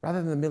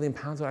 Rather than the £1 million,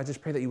 Lord, I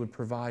just pray that you would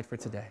provide for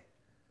today.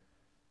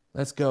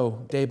 Let's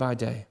go day by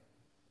day.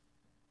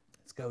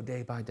 Let's go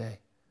day by day.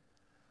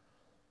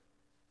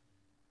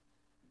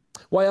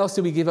 Why else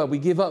do we give up? We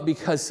give up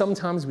because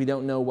sometimes we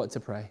don't know what to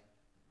pray.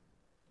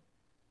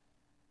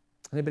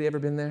 Anybody ever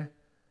been there?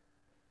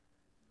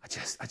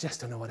 I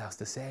just don't know what else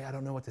to say. I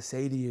don't know what to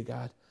say to you,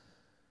 God.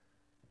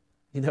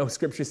 You know,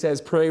 Scripture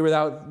says, pray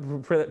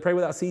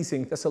without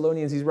ceasing.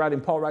 Thessalonians,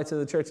 Paul writes to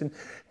the church, and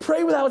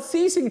pray without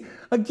ceasing.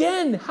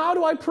 Again, how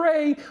do I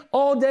pray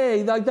all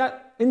day, like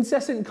that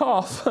incessant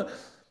cough,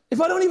 if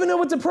I don't even know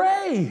what to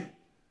pray?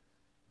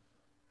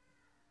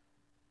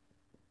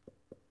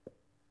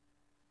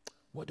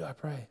 What do I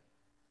pray?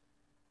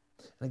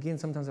 And again,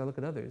 sometimes I look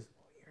at others.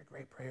 Oh, you're a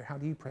great prayer. How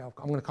do you pray? I'm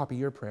going to copy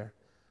your prayer.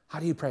 How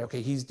do you pray?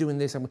 Okay, he's doing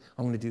this. I'm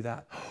going to do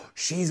that. Oh,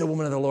 she's a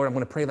woman of the Lord. I'm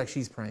going to pray like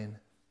she's praying.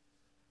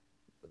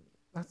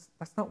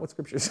 That's not what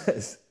Scripture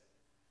says.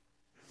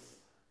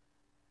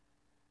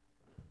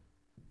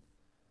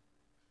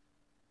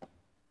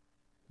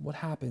 What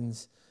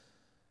happens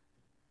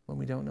when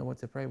we don't know what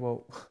to pray?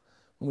 Well,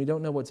 when we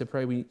don't know what to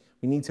pray, we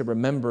need to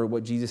remember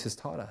what Jesus has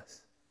taught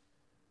us.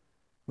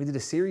 We did a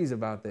series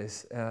about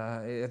this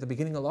at the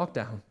beginning of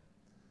lockdown.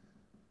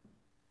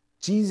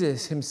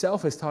 Jesus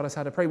himself has taught us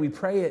how to pray. We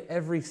pray it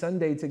every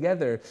Sunday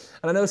together.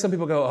 And I know some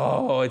people go,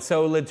 oh, it's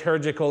so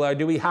liturgical. Or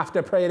do we have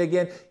to pray it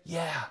again?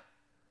 Yeah.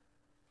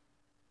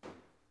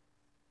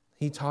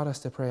 He taught us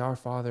to pray, our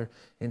Father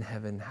in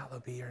heaven,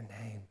 hallowed be your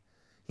name.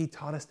 He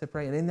taught us to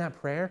pray. And in that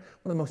prayer,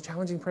 one of the most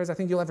challenging prayers I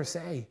think you'll ever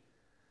say,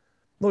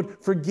 Lord,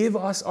 forgive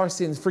us our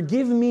sins.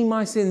 Forgive me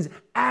my sins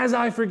as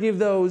I forgive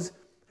those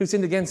who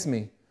sinned against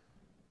me.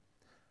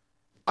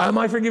 Am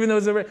I forgiving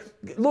those?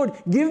 Lord,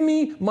 give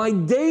me my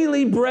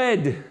daily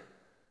bread.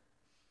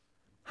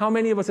 How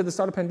many of us at the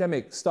start of the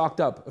pandemic stocked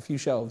up a few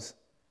shelves?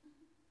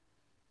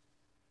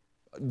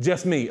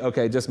 Just me.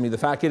 Okay, just me. The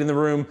fat kid in the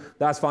room.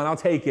 That's fine. I'll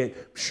take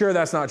it. Sure,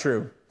 that's not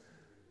true.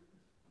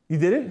 You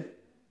did it?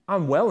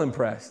 I'm well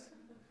impressed.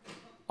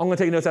 I'm going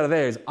to take notes out of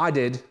theirs. I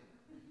did.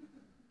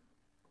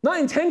 Not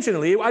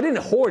intentionally. I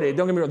didn't hoard it.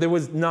 Don't get me wrong. There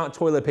was not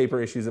toilet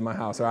paper issues in my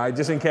house, all right?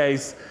 Just in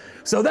case.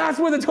 So that's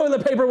where the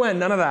toilet paper went.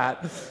 None of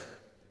that.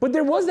 But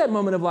there was that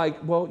moment of like,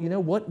 well, you know,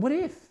 what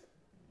if?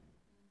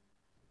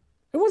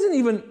 It wasn't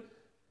even,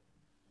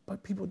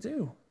 but people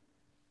do.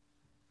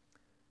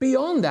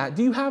 Beyond that,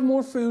 do you have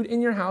more food in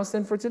your house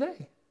than for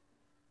today?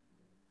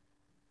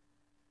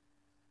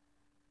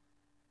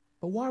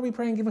 But why are we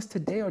praying, give us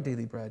today our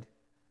daily bread?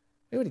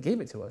 They already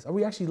gave it to us. Are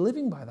we actually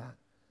living by that?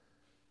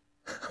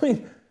 I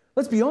mean,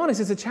 let's be honest,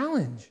 it's a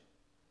challenge.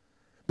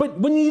 But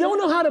when you don't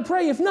know how to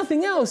pray, if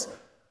nothing else,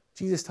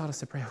 Jesus taught us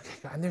to pray, okay,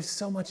 God, and there's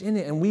so much in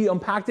it, and we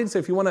unpacked it, so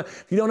if you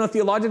don't know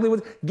theologically,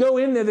 go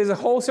in there, there's a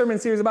whole sermon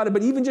series about it,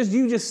 but even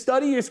just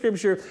study your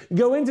Scripture,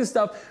 go into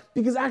stuff,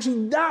 because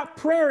actually that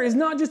prayer is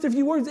not just a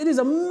few words, it is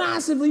a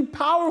massively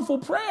powerful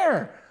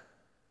prayer.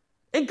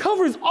 It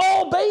covers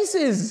all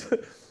bases.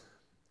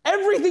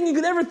 Everything you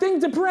could ever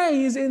think to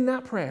pray is in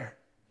that prayer.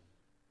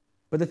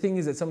 But the thing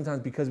is that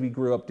sometimes because we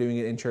grew up doing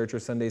it in church or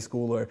Sunday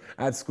school or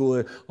at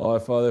school, our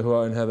Father who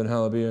art in heaven,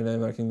 hallowed be your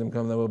name, thy kingdom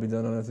come, thy will be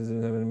done on earth as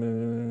in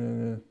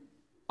heaven.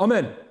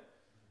 Amen.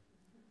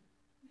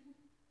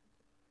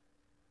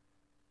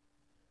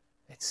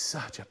 It's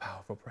such a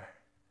powerful prayer.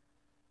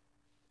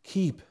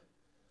 Keep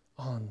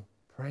on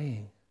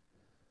praying.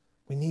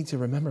 We need to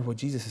remember what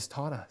Jesus has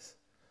taught us.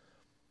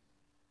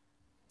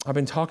 I've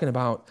been talking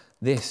about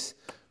this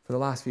for the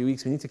last few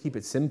weeks. We need to keep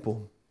it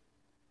simple.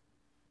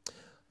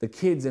 The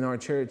kids in our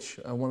church,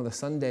 one of the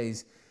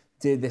Sundays,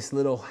 did this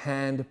little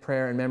hand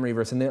prayer and memory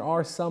verse. And there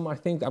are some, I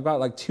think, I've got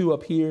like 2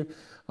 up here.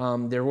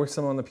 There were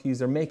some on the pews.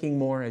 They're making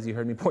more, as you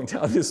heard me point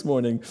out this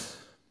morning.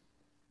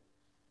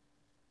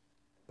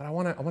 But I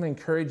want to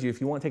encourage you,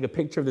 if you want to take a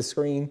picture of the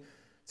screen,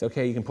 it's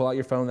okay. You can pull out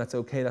your phone. That's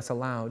okay. That's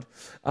allowed.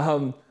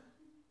 And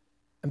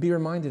be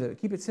reminded of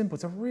it. Keep it simple.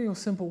 It's a real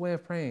simple way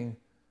of praying.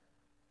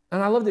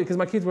 And I loved it because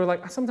my kids were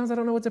like, sometimes I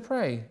don't know what to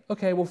pray.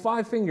 Okay, well,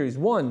 5 fingers.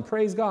 1,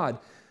 praise God.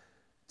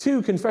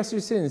 2, confess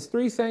your sins.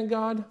 3, thank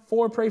God.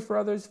 4, pray for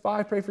others.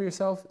 5, pray for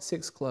yourself.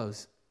 6,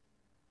 close.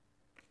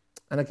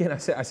 And again, I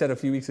said a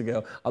few weeks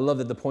ago, I love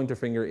that the pointer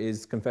finger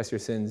is confess your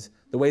sins.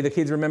 The way the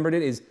kids remembered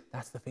it is,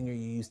 that's the finger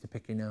you use to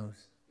pick your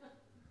nose.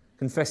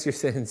 Confess your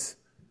sins.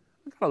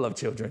 I gotta love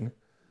children.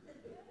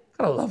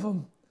 I gotta love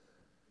them.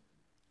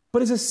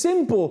 But it's a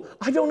simple,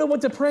 I don't know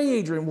what to pray,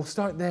 Adrian. We'll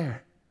start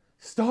there.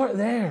 Start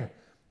there.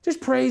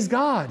 Just praise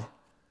God.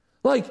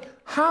 Like,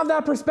 have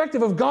that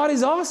perspective of God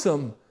is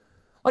awesome.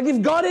 Like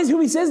if God is who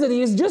he says that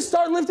he is, just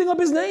start lifting up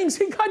his name.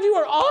 Say, God, you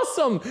are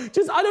awesome.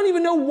 I don't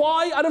even know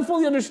why. I don't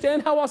fully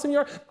understand how awesome you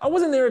are. I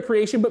wasn't there at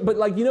creation, but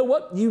like, you know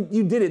what?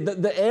 You did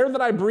it. The air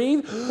that I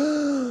breathe,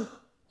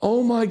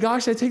 oh my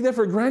gosh, I take that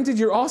for granted.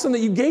 You're awesome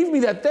that you gave me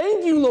that.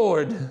 Thank you,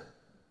 Lord.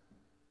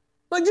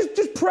 Like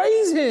just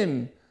praise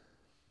him.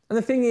 And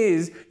the thing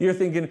is, you're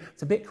thinking,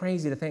 it's a bit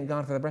crazy to thank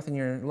God for the breath in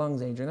your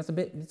lungs, Adrian. It's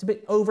a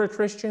bit over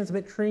Christian. It's a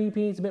bit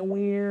creepy. It's a bit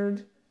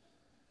weird.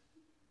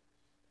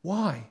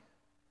 Why?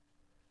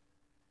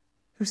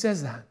 Who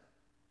says that?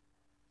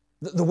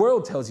 The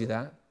world tells you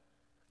that,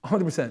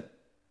 100%.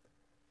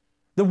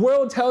 The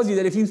world tells you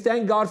that if you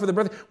thank God for the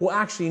breath, well,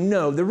 actually,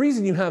 no. The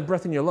reason you have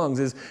breath in your lungs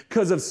is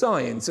because of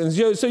science. And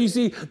so you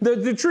see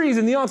the trees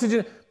and the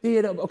oxygen.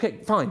 Okay,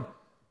 fine.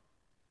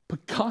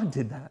 But God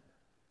did that.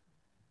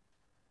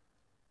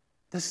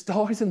 The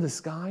stars in the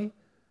sky.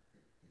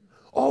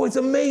 Oh, it's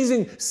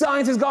amazing.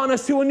 Science has gotten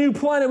us to a new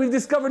planet. We've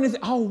discovered new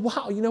things. Oh,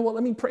 wow. You know what?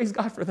 Let me praise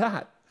God for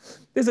that.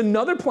 There's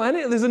another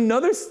planet. There's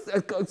another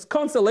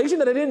constellation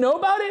that I didn't know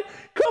about it.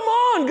 Come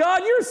on,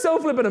 God. You're so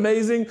flippin'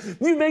 amazing.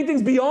 You've made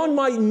things beyond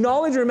my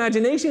knowledge or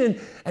imagination.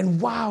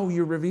 And wow,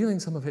 you're revealing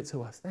some of it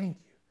to us. Thank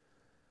you.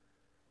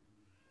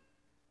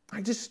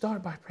 I just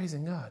start by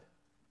praising God.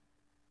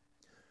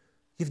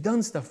 You've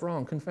done stuff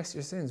wrong. Confess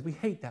your sins. We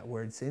hate that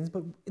word, sins,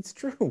 but it's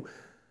true.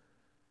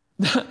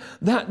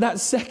 That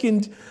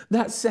second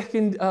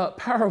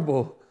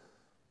parable.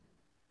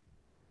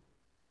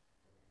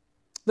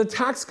 The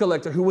tax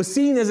collector, who was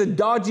seen as a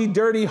dodgy,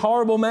 dirty,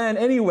 horrible man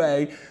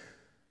anyway,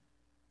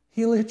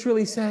 he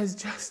literally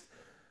says,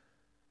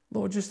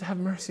 Lord, just have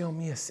mercy on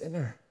me, a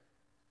sinner.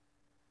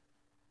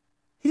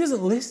 He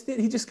doesn't list it.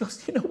 He just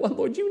goes, you know what,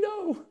 Lord, you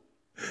know.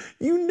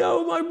 You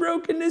know my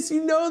brokenness.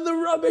 You know the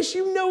rubbish.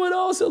 You know it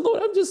all. So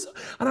Lord,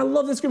 and I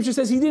love that scripture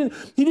says he didn't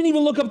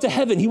even look up to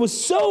heaven. He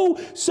was so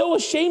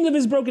ashamed of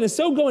his brokenness,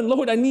 so going,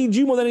 Lord, I need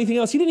you more than anything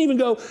else. He didn't even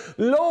go,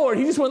 Lord.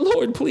 He just went,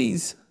 Lord,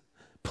 please,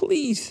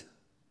 please.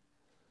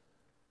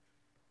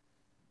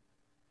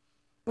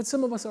 But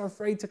some of us are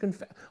afraid to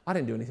confess. I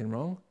didn't do anything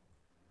wrong.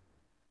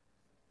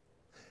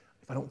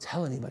 If I don't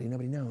tell anybody,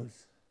 nobody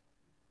knows.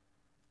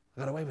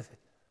 I got away with it.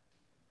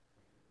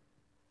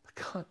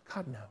 But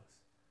God knows.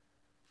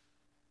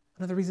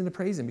 Another reason to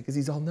praise him, because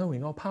he's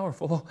all-knowing,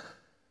 all-powerful.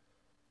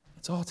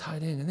 It's all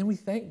tied in. And then we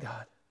thank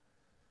God.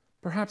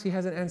 Perhaps he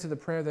hasn't answered the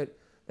prayer that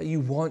you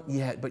want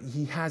yet, but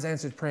he has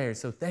answered prayers.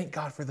 So thank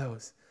God for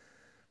those.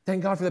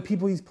 Thank God for the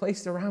people he's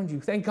placed around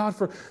you. Thank God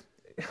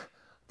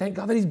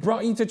that he's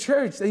brought you to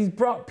church, that he's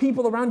brought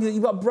people around you, that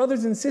you've got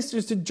brothers and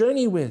sisters to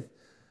journey with.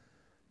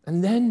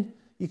 And then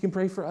you can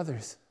pray for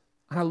others.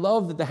 And I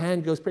love that the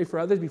hand goes, pray for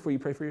others before you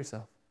pray for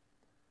yourself.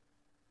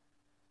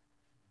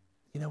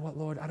 You know what,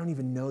 Lord? I don't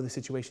even know the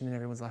situation in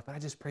everyone's life, but I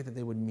just pray that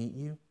they would meet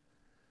you,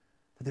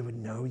 that they would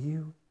know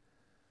you,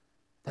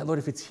 that, Lord,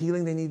 if it's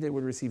healing they need, they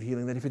would receive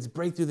healing, that if it's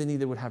breakthrough they need,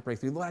 they would have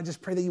breakthrough. Lord, I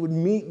just pray that you would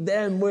meet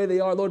them where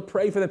they are. Lord,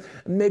 pray for them.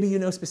 And maybe you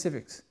know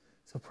specifics,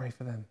 so pray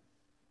for them.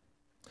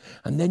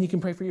 And then you can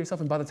pray for yourself,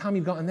 and by the time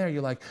you've gotten there,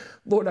 you're like,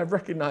 Lord, I've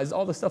recognized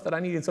all the stuff that I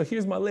needed, so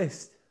here's my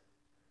list.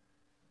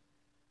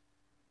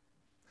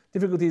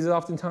 Difficulties is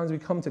oftentimes we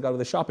come to God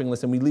with a shopping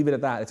list, and we leave it at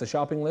that. It's a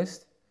shopping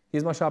list.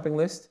 Here's my shopping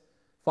list.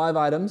 5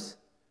 items,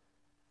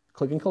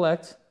 click and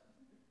collect.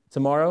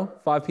 Tomorrow,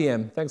 5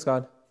 p.m. Thanks,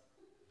 God.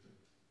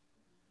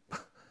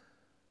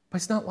 But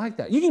it's not like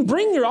that. You can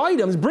bring your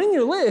items, bring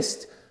your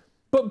list,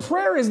 but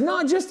prayer is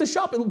not just a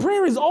shopping.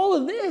 Prayer is all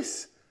of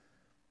this.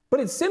 But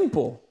it's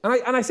simple.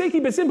 And I say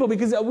keep it simple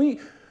because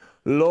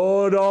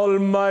Lord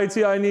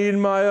Almighty, I need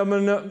my...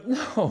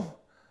 No.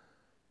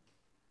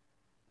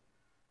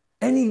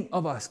 Any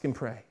of us can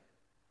pray.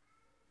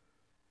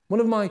 One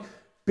of my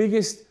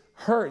biggest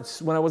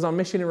hurts when I was on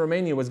mission in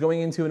Romania was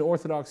going into an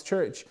Orthodox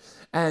church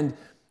and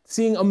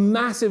seeing a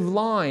massive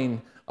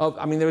line of,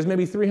 there was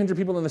maybe 300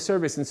 people in the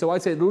service, and so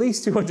I'd say at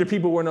least 200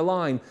 people were in a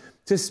line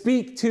to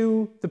speak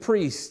to the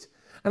priest.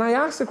 And I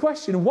asked the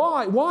question,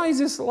 why? Why is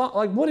this,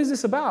 what is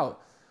this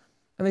about?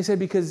 And they said,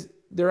 because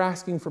they're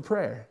asking for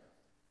prayer.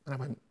 And I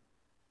went,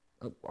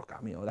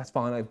 that's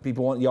fine.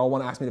 Y'all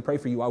want to ask me to pray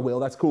for you, I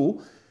will, that's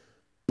cool.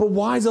 But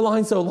why is the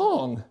line so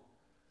long?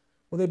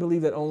 Well, they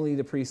believe that only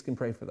the priest can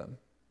pray for them.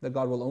 That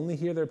God will only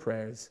hear their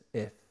prayers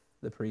if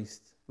the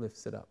priest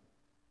lifts it up.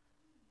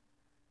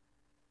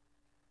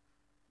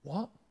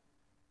 What?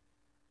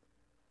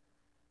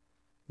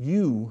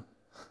 You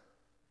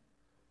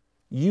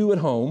at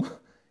home,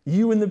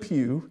 you in the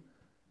pew,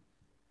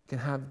 can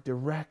have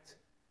direct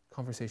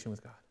conversation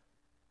with God.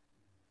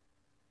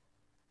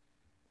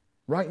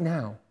 Right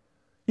now.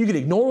 You can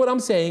ignore what I'm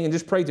saying and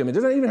just pray to him. It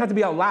doesn't even have to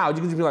be out loud.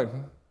 You can just be like,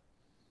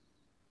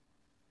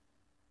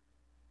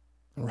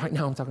 And right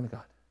now I'm talking to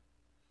God.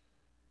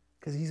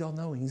 Because he's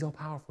all-knowing, he's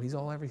all-powerful, he's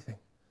all-everything.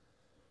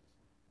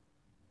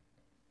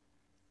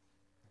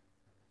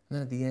 And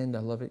then at the end, I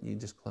love it, you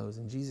just close.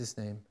 In Jesus'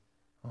 name,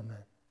 amen.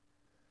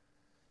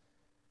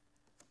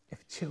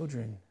 If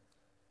children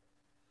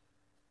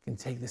can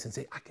take this and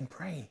say, I can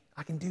pray,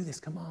 I can do this,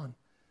 come on.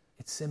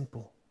 It's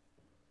simple.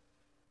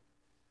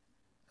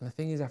 And the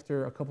thing is,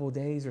 after a couple of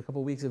days or a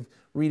couple of weeks of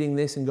reading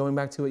this and going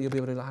back to it, you'll be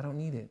able to go, I don't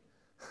need it.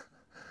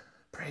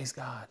 Praise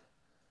God.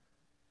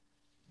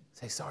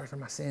 Say sorry for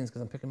my sins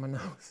because I'm picking my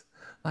nose.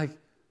 Like,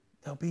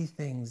 there'll be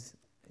things,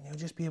 and you'll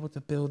just be able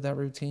to build that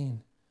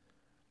routine.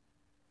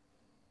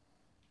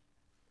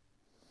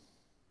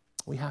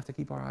 We have to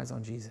keep our eyes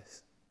on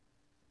Jesus.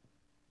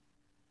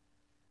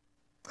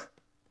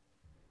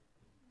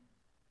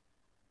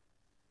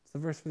 It's the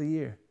verse for the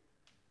year.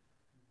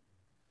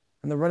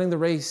 And the running the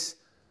race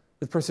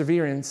with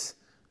perseverance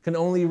can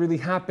only really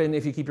happen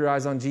if you keep your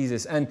eyes on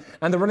Jesus. And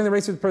the running the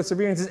race with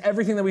perseverance is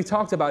everything that we've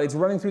talked about. It's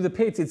running through the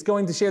pits. It's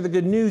going to share the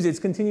good news. It's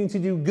continuing to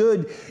do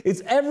good.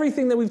 It's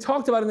everything that we've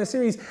talked about in this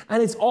series.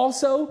 And it's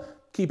also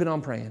keeping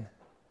on praying.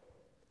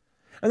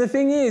 And the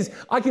thing is,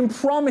 I can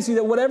promise you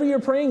that whatever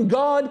you're praying,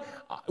 God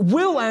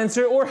will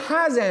answer or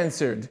has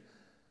answered.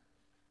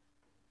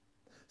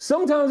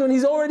 Sometimes when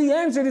he's already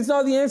answered, it's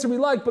not the answer we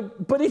like.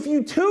 But if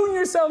you tune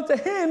yourself to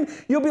him,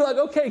 you'll be like,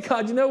 okay,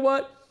 God, you know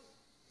what?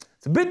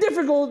 It's a bit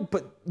difficult,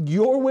 but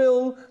your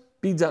will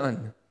be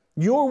done.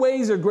 Your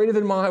ways are greater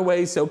than my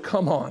ways, so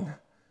come on.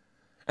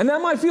 And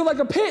that might feel like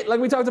a pit, like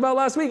we talked about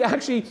last week.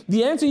 Actually,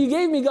 the answer you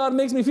gave me, God,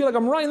 makes me feel like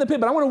I'm right in the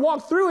pit, but I want to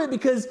walk through it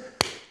because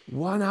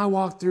when I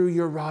walk through,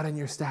 your rod and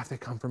your staff, they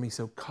come for me.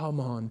 So come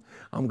on,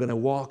 I'm going to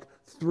walk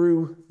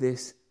through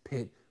this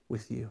pit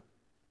with you.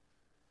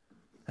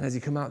 And as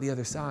you come out the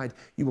other side,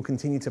 you will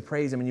continue to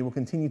praise him, and you will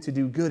continue to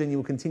do good, and you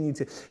will continue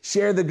to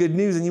share the good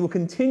news, and you will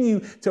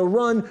continue to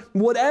run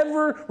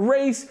whatever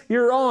race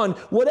you're on,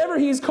 whatever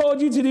he's called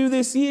you to do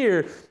this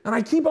year. And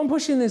I keep on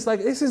pushing this,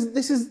 like this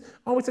is,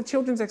 oh, it's a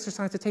children's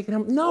exercise to take it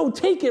home. No,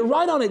 take it,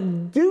 right on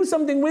it. Do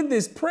something with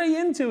this. Pray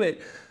into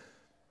it,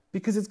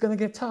 because it's going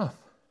to get tough.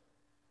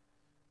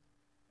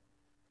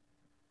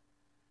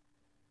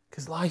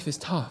 Because life is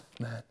tough,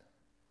 man.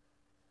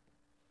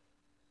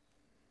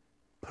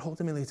 But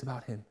ultimately, it's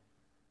about him.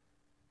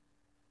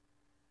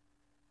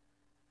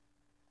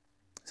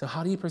 So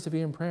how do you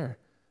persevere in prayer?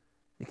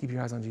 You keep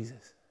your eyes on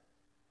Jesus.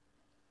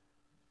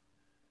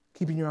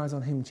 Keeping your eyes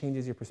on him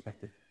changes your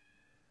perspective.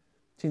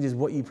 Changes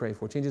what you pray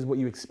for. Changes what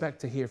you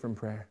expect to hear from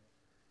prayer.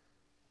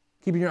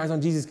 Keeping your eyes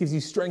on Jesus gives you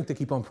strength to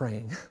keep on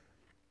praying.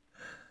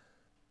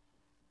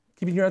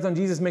 Keeping your eyes on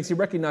Jesus makes you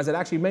recognize that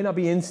actually it may not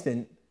be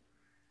instant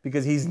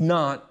because he's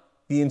not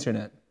the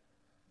internet.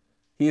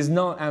 He is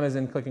not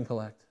Amazon click and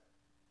collect.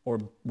 Or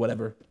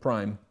whatever,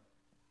 Prime.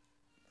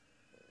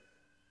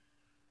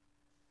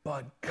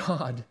 But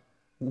God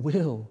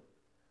will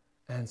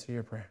answer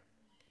your prayer.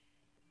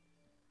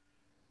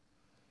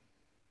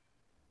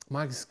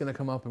 Mike's going to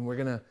come up and we're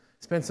going to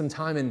spend some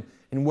time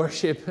in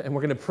worship, and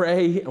we're going to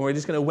pray, and we're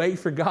just going to wait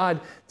for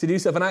God to do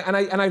stuff.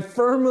 And I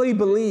firmly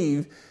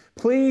believe,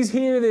 please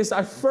hear this,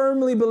 I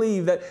firmly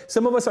believe that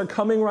some of us are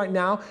coming right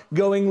now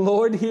going,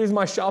 Lord, here's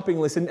my shopping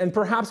list. And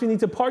perhaps we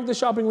need to park the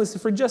shopping list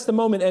for just a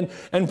moment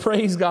and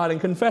praise God and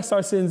confess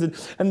our sins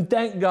and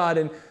thank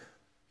God.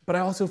 But I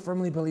also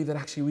firmly believe that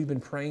actually we've been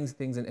praying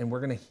things and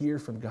we're going to hear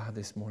from God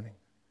this morning.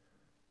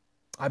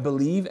 I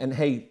believe, and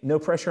hey, no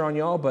pressure on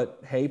y'all,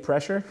 but hey,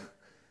 pressure.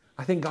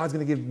 I think God's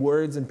going to give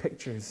words and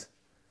pictures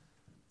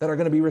that are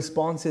going to be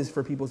responses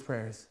for people's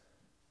prayers.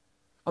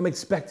 I'm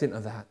expectant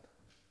of that.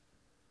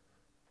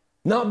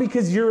 Not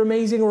because you're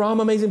amazing or I'm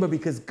amazing, but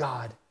because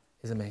God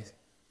is amazing.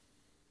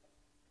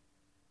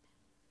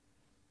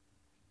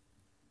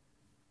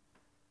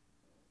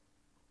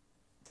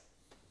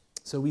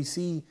 So we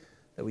see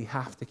that we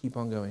have to keep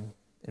on going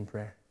in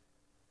prayer.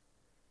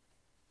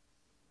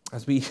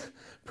 As we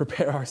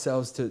prepare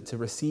ourselves to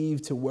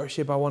receive, to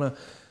worship, I want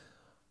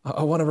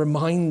to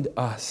remind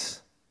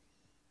us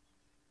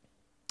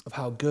of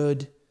how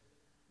good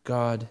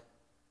God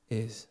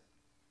is.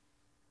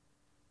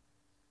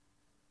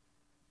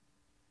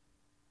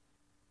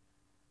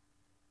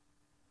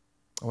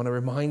 I want to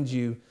remind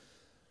you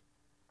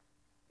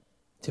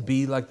to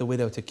be like the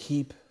widow, to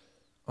keep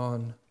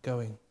on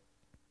going.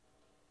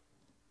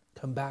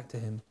 Come back to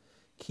him.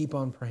 Keep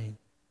on praying.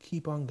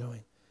 Keep on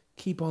going.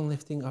 Keep on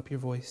lifting up your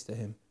voice to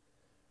him.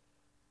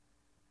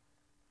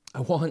 I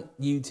want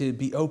you to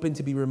be open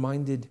to be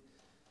reminded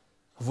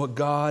of what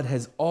God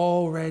has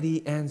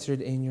already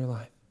answered in your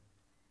life.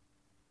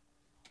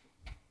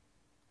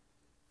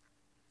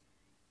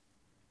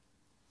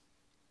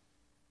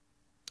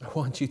 I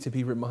want you to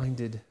be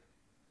reminded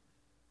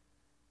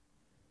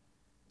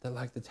that,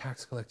 like the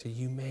tax collector,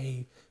 you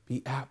may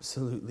be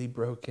absolutely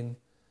broken.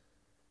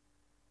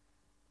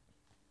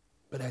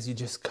 But as you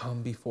just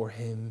come before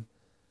him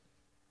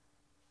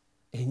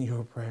in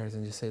your prayers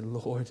and just say,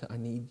 Lord, I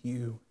need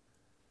you.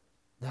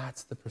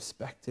 That's the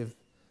perspective.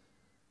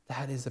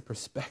 That is the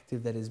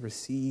perspective that is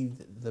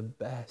received the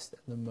best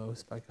and the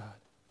most by God.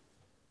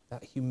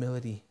 That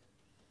humility.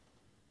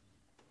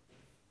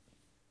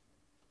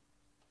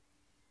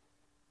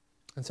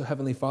 And so,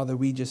 Heavenly Father,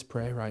 we just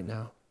pray right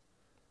now,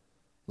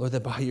 Lord,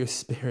 that by your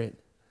Spirit,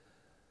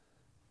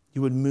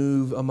 you would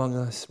move among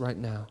us right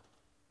now.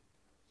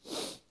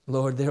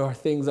 Lord, there are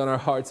things on our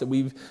hearts that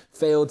we've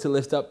failed to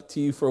lift up to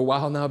you for a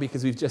while now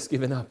because we've just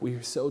given up. We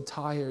are so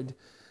tired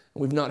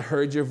We've not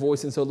heard your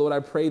voice. And so, Lord, I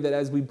pray that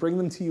as we bring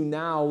them to you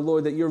now,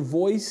 Lord, that your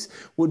voice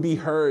would be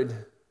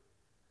heard.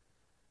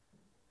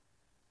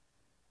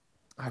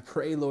 I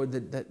pray, Lord,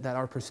 that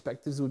our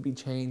perspectives would be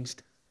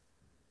changed.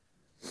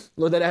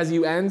 Lord, that as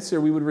you answer,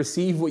 we would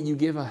receive what you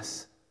give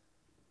us.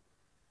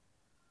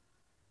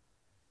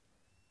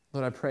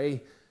 Lord, I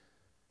pray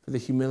for the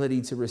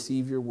humility to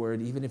receive your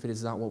word, even if it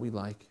is not what we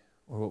like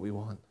or what we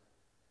want.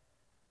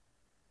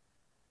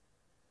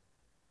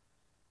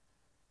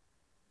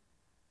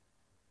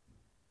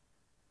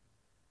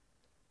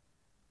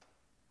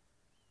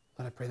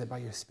 Lord, I pray that by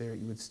your Spirit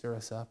you would stir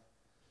us up.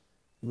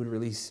 You would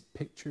release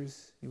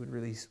pictures. You would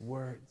release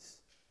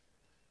words.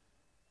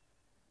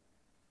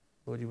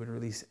 Lord, you would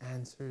release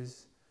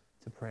answers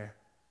to prayer.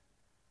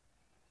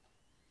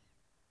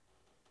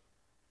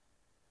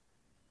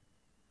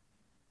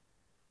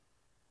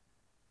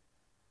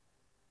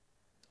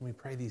 And we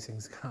pray these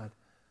things, God,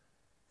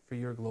 for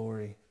your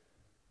glory.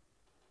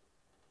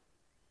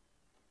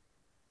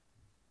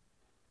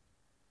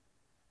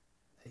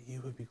 That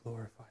you would be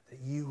glorified, that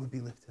you would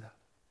be lifted up.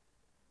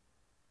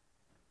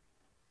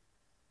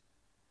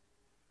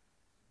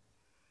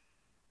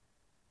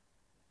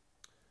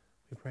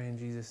 We pray in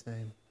Jesus'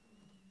 name.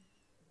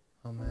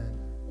 Amen.